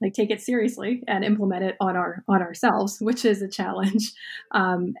 like take it seriously and implement it on ourselves, which is a challenge,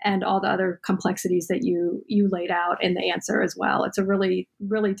 and all the other complexities that you laid out in the answer as well. It's a really,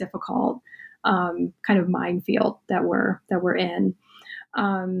 really difficult kind of minefield that we're in.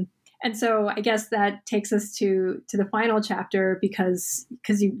 And so I guess that takes us to the final chapter, because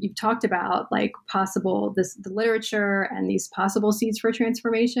you've talked about like the literature and these possible seeds for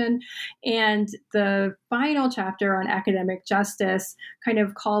transformation. And the final chapter on academic justice kind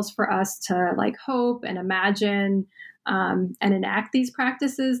of calls for us to like hope and imagine and enact these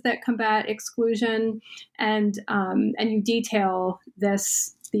practices that combat exclusion. And you detail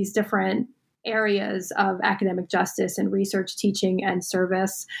these different areas of academic justice and research, teaching, and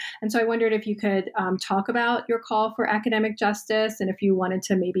service. And so I wondered if you could talk about your call for academic justice, and if you wanted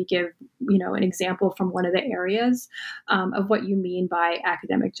to maybe give, an example from one of the areas of what you mean by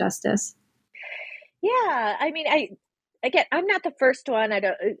academic justice. Yeah, I mean, I'm not the first one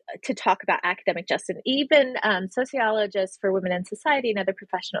to talk about academic justice. Even sociologists for Women in Society, another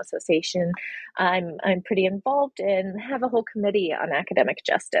professional association I'm pretty involved in, have a whole committee on academic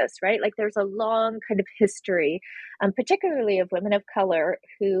justice, right? Like, there's a long kind of history, particularly of women of color,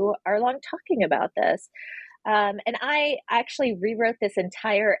 who are long talking about this. And I actually rewrote this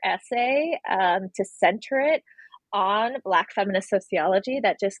entire essay to center it on Black feminist sociology,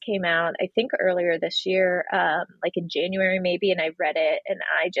 that just came out, I think, earlier this year, like in January maybe, and I read it and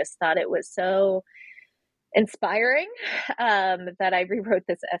I just thought it was so inspiring that I rewrote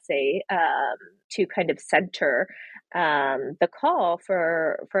this essay to kind of center the call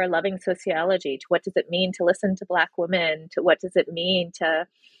for a loving sociology, to what does it mean to listen to Black women, to what does it mean to,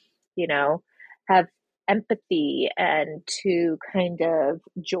 have empathy, and to kind of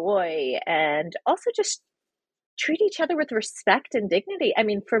joy, and also just treat each other with respect and dignity. I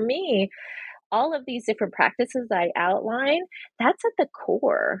mean, for me, all of these different practices I outline, that's at the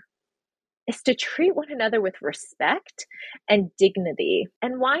core, is to treat one another with respect and dignity.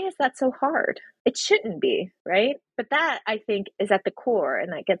 And why is that so hard? It shouldn't be, right? But that, I think, is at the core,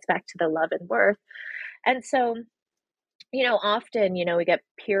 and that gets back to the love and worth. And so, often, we get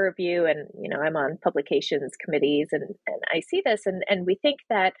peer review, and, I'm on publications committees, and I see this, and we think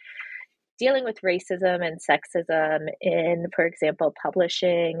that dealing with racism and sexism in, for example,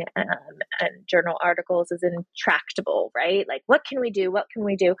 publishing and journal articles is intractable, right? Like, what can we do? What can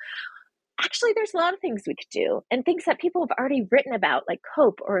we do? Actually, there's a lot of things we could do, and things that people have already written about, like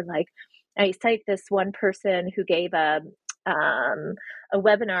COPE, or like, I cite this one person who gave a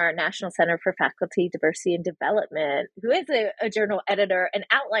webinar at National Center for Faculty Diversity and Development, who is a journal editor, and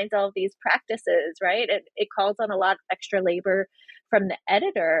outlines all of these practices, right? It calls on a lot of extra labor from the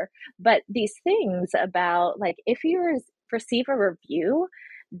editor, but these things about, like, if you receive a review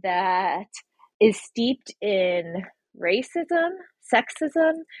that is steeped in racism,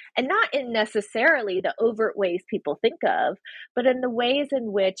 sexism, and not in necessarily the overt ways people think of, but in the ways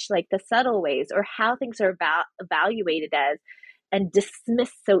in which, like, the subtle ways, or how things are evaluated as and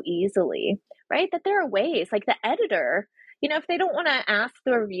dismissed so easily, right? That there are ways, like the editor, if they don't want to ask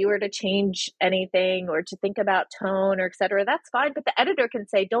the reviewer to change anything or to think about tone or et cetera, that's fine. But the editor can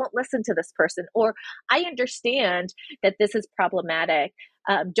say, don't listen to this person, or I understand that this is problematic.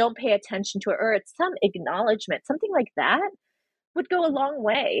 Don't pay attention to it, or it's some acknowledgement, something like that. would go a long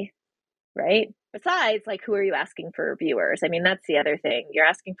way, right? Besides, like, who are you asking for reviewers? I mean, that's the other thing. You're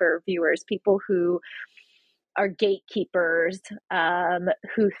asking for reviewers, people who are gatekeepers,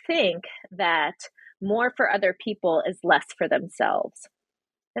 who think that more for other people is less for themselves.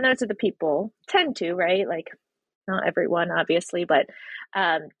 And those are the people tend to, right? Like, not everyone, obviously, but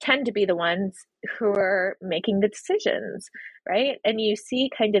tend to be the ones who are making the decisions, right? And you see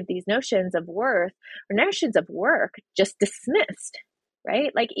kind of these notions of worth or notions of work just dismissed,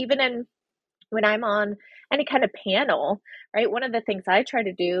 right? Like, even when I'm on any kind of panel, right? One of the things I try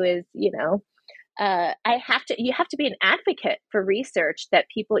to do is, you have to be an advocate for research that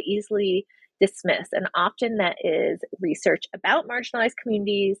people easily dismiss. And often that is research about marginalized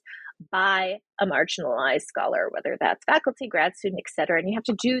communities by a marginalized scholar, whether that's faculty, grad student, et cetera. And you have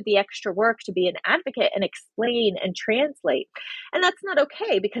to do the extra work to be an advocate and explain and translate. And that's not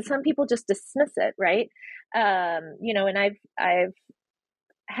okay because some people just dismiss it, right? And I've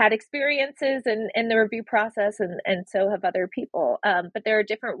had experiences in the review process, and so have other people. But there are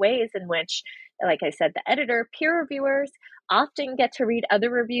different ways in which, like I said, the editor, peer reviewers often get to read other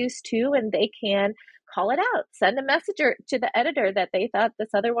reviews too, and they can call it out, send a message to the editor that they thought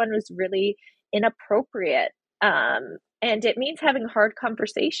this other one was really inappropriate. And it means having hard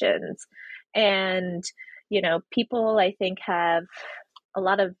conversations. And, people, I think, have a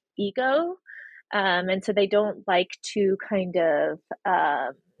lot of ego. And so they don't like to kind of,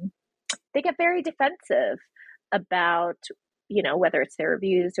 they get very defensive about, whether it's their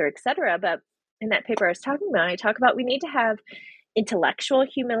reviews or et cetera. But in that paper I was talking about, I talk about we need to have intellectual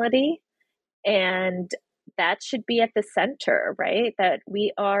humility, and that should be at the center, right? That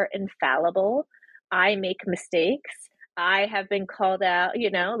we are infallible. I make mistakes. I have been called out,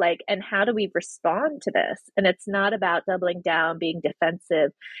 and how do we respond to this? And it's not about doubling down, being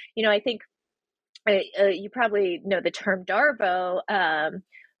defensive. I think you probably know the term DARVO,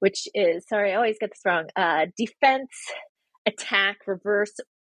 which is, sorry, I always get this wrong, defense, attack, reverse,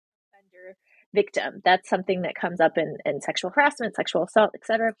 offender, victim. That's something that comes up in sexual harassment, sexual assault,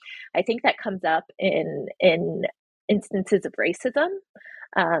 etc. I think that comes up in instances of racism.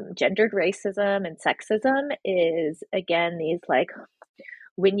 Gendered racism and sexism is, again, these, like,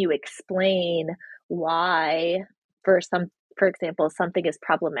 when you explain why, for example, something is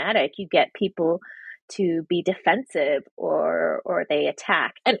problematic, you get people to be defensive or they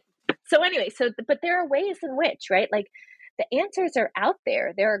attack. And so anyway, but there are ways in which, right, like, the answers are out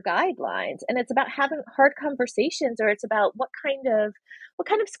there. There are guidelines, and it's about having hard conversations, or it's about what kind of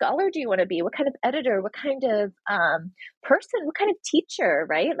scholar do you want to be? What kind of editor? What kind of person? What kind of teacher?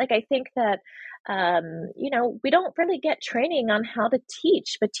 Right? Like, I think that we don't really get training on how to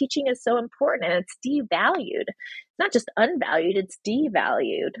teach, but teaching is so important, and it's devalued. It's not just unvalued; it's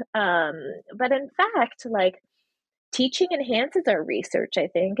devalued. But in fact, like, teaching enhances our research, I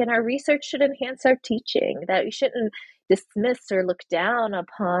think, and our research should enhance our teaching. That we shouldn't dismiss or look down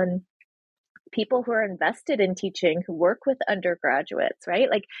upon people who are invested in teaching, who work with undergraduates, right?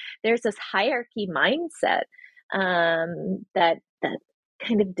 Like, there's this hierarchy mindset that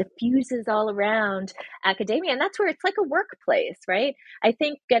kind of diffuses all around academia, and that's where it's like a workplace, right? I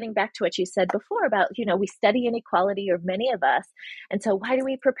think, getting back to what you said before about, we study inequality, or many of us, and so why do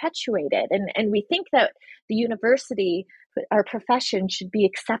we perpetuate it? And we think that the university, our profession, should be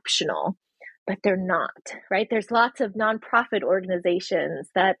exceptional, but they're not, right? There's lots of nonprofit organizations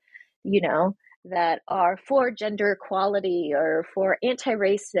that, that are for gender equality or for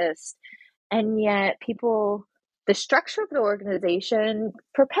anti-racist, and yet the structure of the organization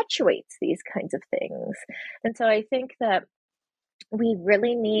perpetuates these kinds of things. And so I think that we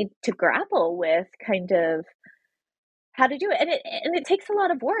really need to grapple with kind of how to do it. And it takes a lot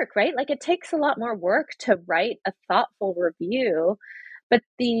of work, right? Like, it takes a lot more work to write a thoughtful review. But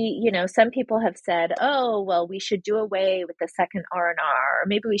some people have said, oh, well, we should do away with the second R&R, or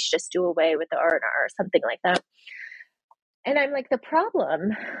maybe we should just do away with the R&R, or something like that. And I'm like, the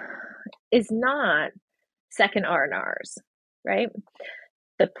problem is not second R&Rs, right?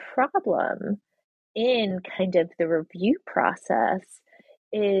 The problem in kind of the review process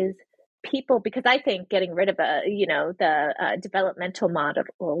is people, because I think getting rid of the developmental model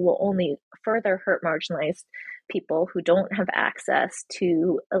will only further hurt marginalized people who don't have access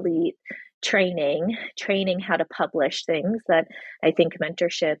to elite training how to publish things. That I think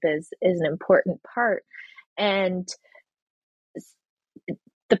mentorship is an important part. And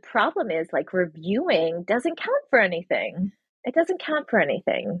the problem is, like, reviewing doesn't count for anything. It doesn't count for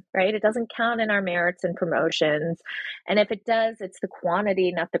anything, right? It doesn't count in our merits and promotions. And if it does, it's the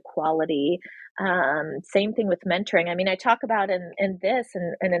quantity, not the quality. Same thing with mentoring. I mean, I talk about in this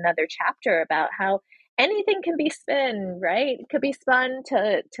and in another chapter about how anything can be spun, right? It could be spun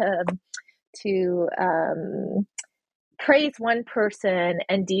to praise one person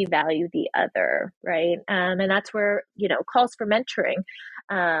and devalue the other, right? And that's where, calls for mentoring.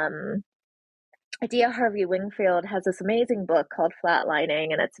 Adia Harvey Wingfield has this amazing book called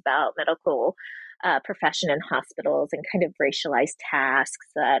Flatlining, and it's about medical profession in hospitals and kind of racialized tasks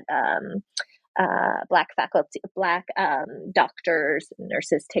that Black doctors and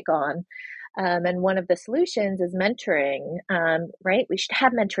nurses take on. And one of the solutions is mentoring, right? We should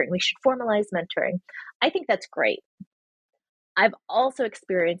have mentoring. We should formalize mentoring. I think that's great. I've also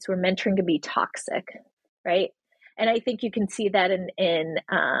experienced where mentoring can be toxic, right? And I think you can see that in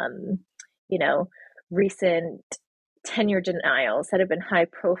recent tenure denials that have been high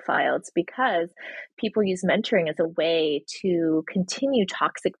profile. It's because people use mentoring as a way to continue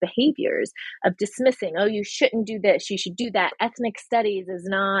toxic behaviors of dismissing, oh, you shouldn't do this, you should do that. Ethnic studies is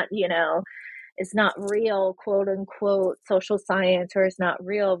not real, quote unquote, social science, or it's not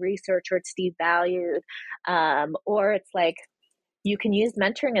real research, or it's devalued. Or it's like, you can use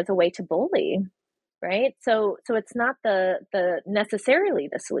mentoring as a way to bully, right? So it's not the necessarily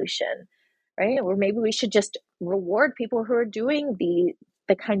the solution, right? Or maybe we should just reward people who are doing the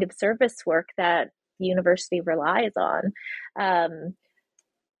kind of service work that the university relies on.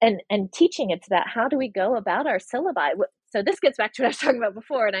 And teaching, it's about how do we go about our syllabi. So this gets back to what I was talking about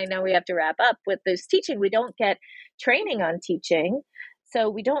before, and I know we have to wrap up with this teaching. We don't get training on teaching. So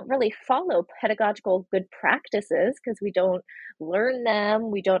we don't really follow pedagogical good practices because we don't learn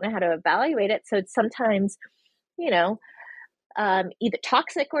them. We don't know how to evaluate it. So it's sometimes, either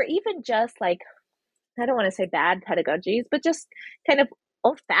toxic or even just like, I don't want to say bad pedagogies, but just kind of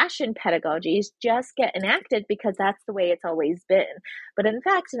old-fashioned pedagogies just get enacted because that's the way it's always been. But in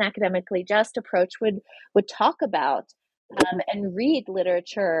fact, an academically just approach would talk about and read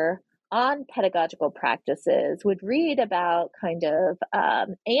literature on pedagogical practices, would read about kind of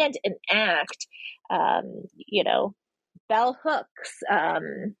and enact, bell hooks,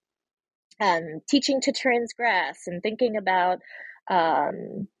 teaching to transgress, and thinking about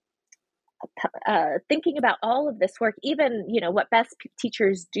all of this work, even, what best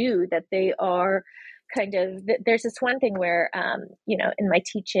teachers do, that they are kind of, there's this one thing where, in my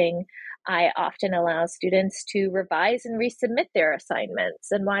teaching, I often allow students to revise and resubmit their assignments.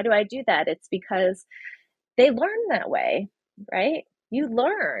 And why do I do that? It's because they learn that way, right? You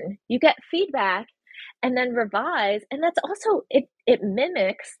learn, you get feedback, and then revise. And that's also, it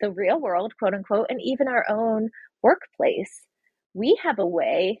mimics the real world, quote unquote, and even our own workplace. We have a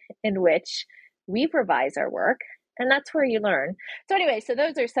way in which we revise our work, and that's where you learn. So anyway, so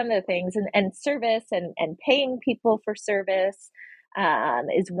those are some of the things, and service and paying people for service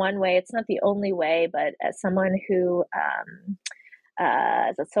is one way. It's not the only way, but as someone who,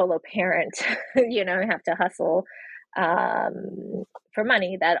 as a solo parent, have to hustle for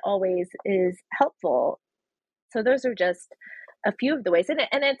money, that always is helpful. So those are just a few of the ways. And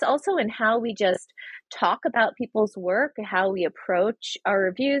it's also in how we just talk about people's work, how we approach our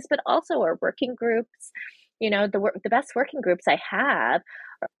reviews, but also our working groups. The best working groups I have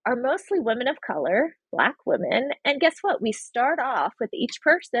are mostly women of color, Black women. And guess what? We start off with each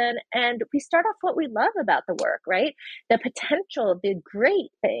person, and we start off what we love about the work, right? The potential, the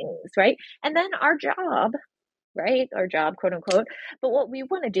great things, right? And then our job, right? Our job, quote unquote. But what we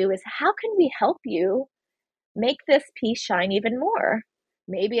want to do is, how can we help you make this piece shine even more?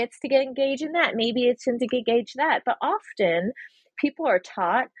 Maybe it's to get engaged in that. Maybe it's to engage that. But often people are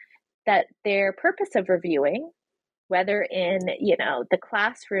taught that their purpose of reviewing, whether in, the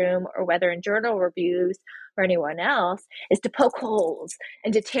classroom or whether in journal reviews or anyone else, is to poke holes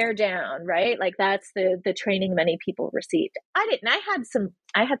and to tear down, right? Like that's the training many people received. I didn't. I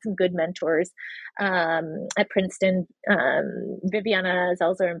had some good mentors at Princeton, Viviana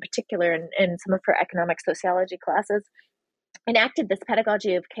Zelzer in particular, and some of her economic sociology classes enacted this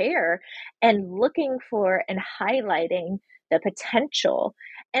pedagogy of care and looking for and highlighting the potential.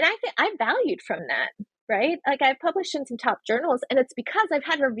 And I valued from that, right? Like I've published in some top journals, and it's because I've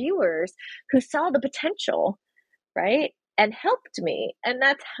had reviewers who saw the potential, right? And helped me. And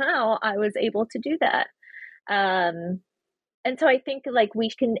that's how I was able to do that. And so I think like we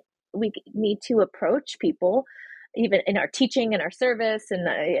need to approach people, even in our teaching and our service and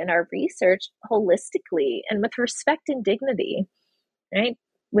in our research, holistically and with respect and dignity, right?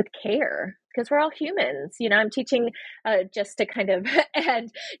 With care, because we're all humans. I'm teaching just to kind of,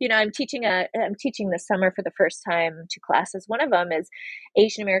 and I'm teaching this summer for the first time 2 classes. One of them is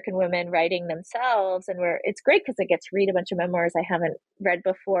Asian American women writing themselves, and it's great because I get to read a bunch of memoirs I haven't read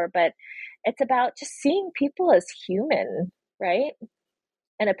before. But it's about just seeing people as human, right?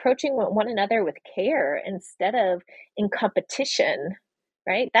 and approaching one another with care instead of in competition,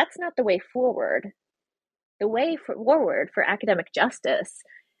 right? That's not the way forward. The way forward for academic justice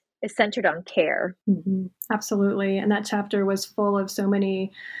is centered on care. Mm-hmm. Absolutely. And that chapter was full of so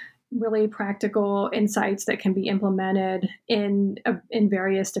many really practical insights that can be implemented in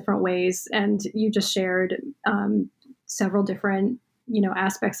various different ways. And you just shared several different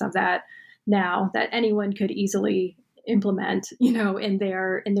aspects of that now that anyone could easily implement in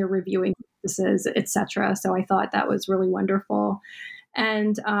their reviewing practices, etc. So I thought that was really wonderful.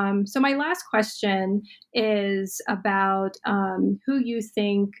 And so my last question is about who you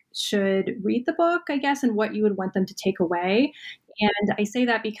think should read the book, I guess, and what you would want them to take away. And I say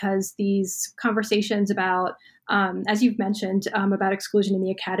that because these conversations about, as you've mentioned, about exclusion in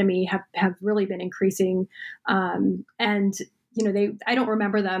the academy have really been increasing. And I don't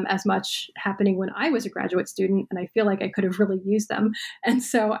remember them as much happening when I was a graduate student, and I feel like I could have really used them. And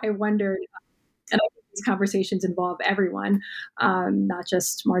so I wondered, and I think these conversations involve everyone, not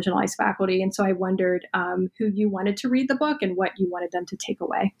just marginalized faculty. And so I wondered who you wanted to read the book and what you wanted them to take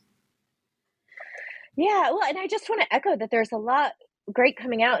away. Yeah, well, and I just want to echo that there's a lot great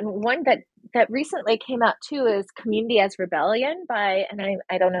coming out, and one that recently came out too is Community as Rebellion by, and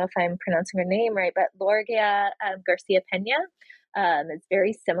I don't know if I'm pronouncing her name right, but Lorgia Garcia Pena. It's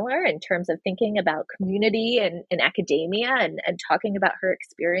very similar in terms of thinking about community and academia and talking about her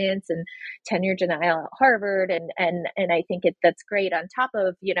experience and tenure denial at Harvard. And I think that's great on top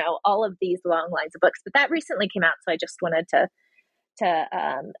of, all of these long lines of books. But that recently came out, so I just wanted to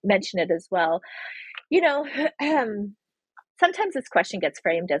mention it as well. Sometimes this question gets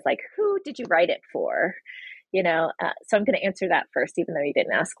framed as like, who did you write it for? So I'm going to answer that first, even though you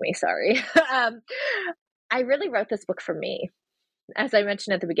didn't ask me, sorry. I really wrote this book for me. As I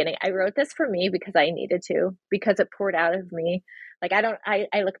mentioned at the beginning, I wrote this for me because I needed to, because it poured out of me. Like,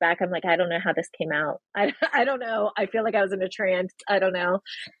 I look back, I'm like, I don't know how this came out. I don't know. I feel like I was in a trance. I don't know.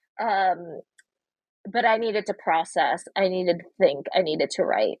 But I needed to process. I needed to think. I needed to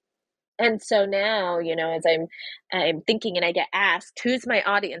write. And so now, as I'm thinking and I get asked, who's my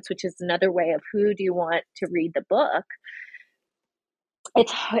audience, which is another way of who do you want to read the book?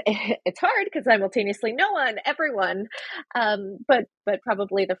 It's hard because simultaneously no one, everyone, but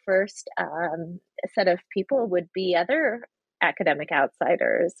probably the first set of people would be other academic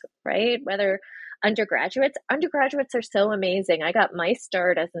outsiders, right? Whether undergraduates are so amazing. I got my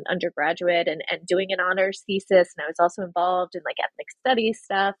start as an undergraduate and doing an honors thesis, and I was also involved in like ethnic studies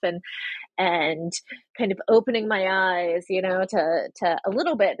stuff and kind of opening my eyes, to a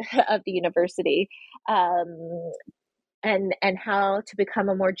little bit of the university. And how to become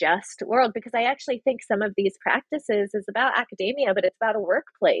a more just world, because I actually think some of these practices is about academia, but it's about a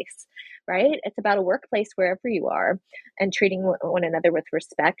workplace, right? It's about a workplace wherever you are, and treating one another with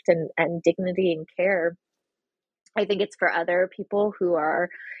respect and dignity and care. I think it's for other people who are,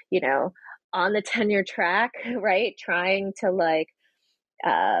 on the tenure track, right? Trying to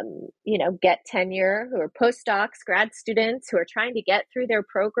get tenure, who are postdocs, grad students who are trying to get through their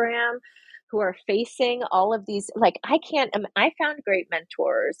program, who are facing all of these, I found great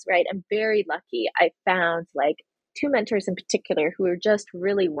mentors, right? I'm very lucky. I found two mentors in particular who are just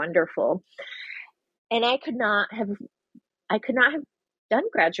really wonderful. And I could not have done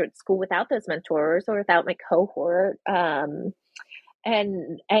graduate school without those mentors or without my cohort.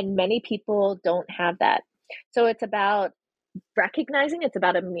 And many people don't have that. So it's about recognizing, it's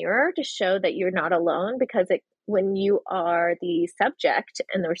about a mirror to show that you're not alone, because when you are the subject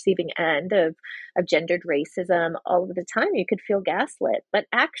and the receiving end of gendered racism all of the time, you could feel gaslit. But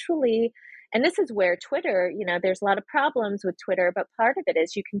actually, and this is where Twitter, there's a lot of problems with Twitter, but part of it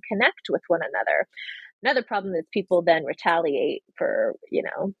is you can connect with one another. Another problem is people then retaliate for,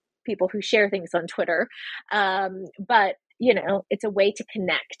 people who share things on Twitter. But it's a way to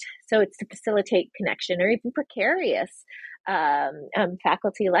connect. So it's to facilitate connection, or even precarious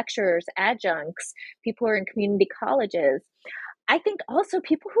faculty, lecturers, adjuncts, people who are in community colleges. I think also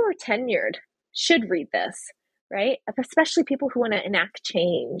people who are tenured should read this, right? Especially people who want to enact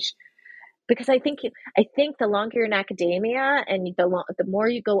change. Because I think the longer you're in academia and the more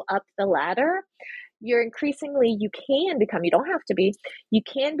you go up the ladder, you don't have to be, you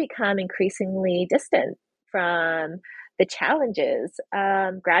can become increasingly distant from the challenges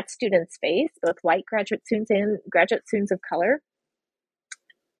grad students face, both white graduate students and graduate students of color.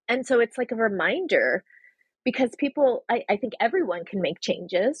 And so it's like a reminder, because people, I think everyone can make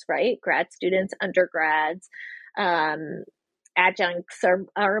changes, right? Grad students, undergrads, adjuncts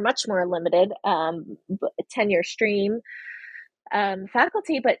are much more limited, tenure stream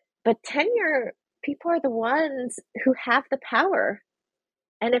faculty, but tenure people are the ones who have the power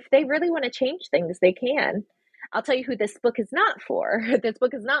And if they really want to change things, they can. I'll tell you who this book is not for. This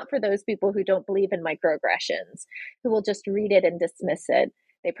book is not for those people who don't believe in microaggressions, who will just read it and dismiss it.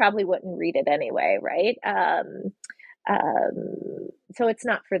 They probably wouldn't read it anyway, right? So it's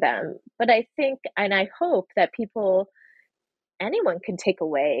not for them. But I think, and I hope that anyone can take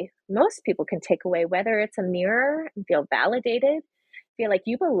away, most people can take away, whether it's a mirror and feel validated, feel like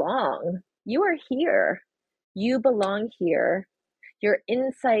you belong. You are here. You belong here. Your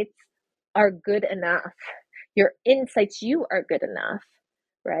insights are good enough. Your insights, you are good enough,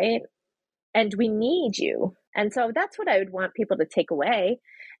 right? And we need you. And so that's what I would want people to take away.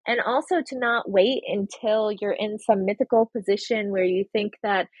 And also to not wait until you're in some mythical position where you think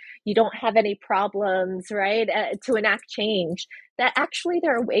that you don't have any problems, right? To enact change. That actually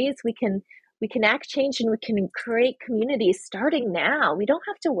there are ways we can enact change, and we can create communities starting now. We don't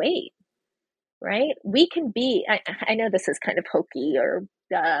have to wait, right? We can be, I know this is kind of hokey or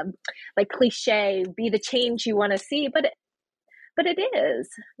like cliche, be the change you want to see, but it is,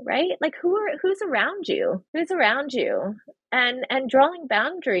 right? Like who's around you, and drawing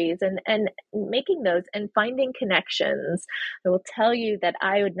boundaries and making those and finding connections. I will tell you that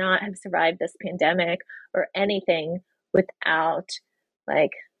I would not have survived this pandemic or anything without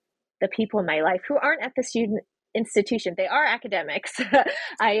like the people in my life who aren't at the student institution. They are academics.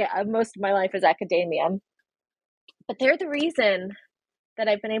 Most of my life is academia, but they're the reason that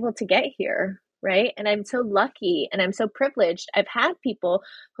I've been able to get here, right? And I'm so lucky and I'm so privileged. I've had people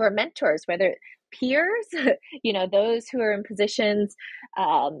who are mentors, whether peers, those who are in positions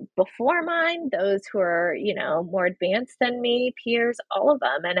before mine, those who are, more advanced than me, peers, all of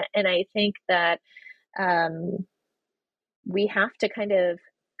them. And I think that we have to kind of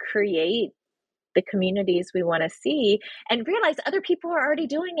create the communities we want to see and realize other people are already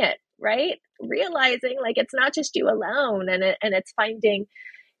doing it, right? Realizing like it's not just you alone, and it's finding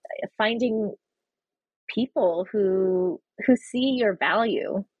people who see your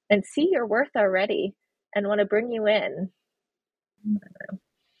value and see your worth already and want to bring you in.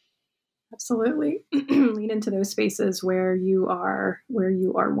 Absolutely. Lean into those spaces where you are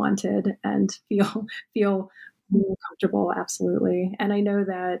wanted and feel more comfortable. Absolutely. And I know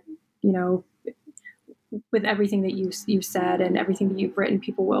that, with everything that you said and everything that you've written,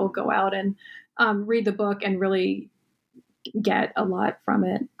 people will go out and read the book and really get a lot from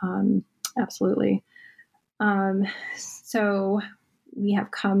it. Absolutely. So we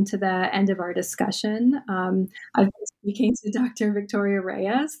have come to the end of our discussion. I've been speaking to Dr. Victoria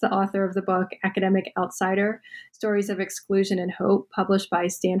Reyes, the author of the book Academic Outsider: Stories of Exclusion and Hope, published by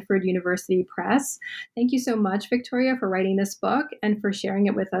Stanford University Press. Thank you so much, Victoria, for writing this book and for sharing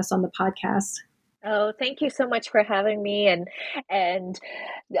it with us on the podcast. Oh, thank you so much for having me and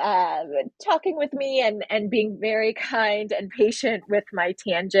talking with me and being very kind and patient with my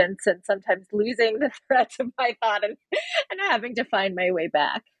tangents and sometimes losing the threads of my thought and having to find my way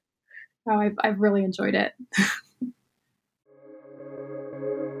back. Oh, I've really enjoyed it.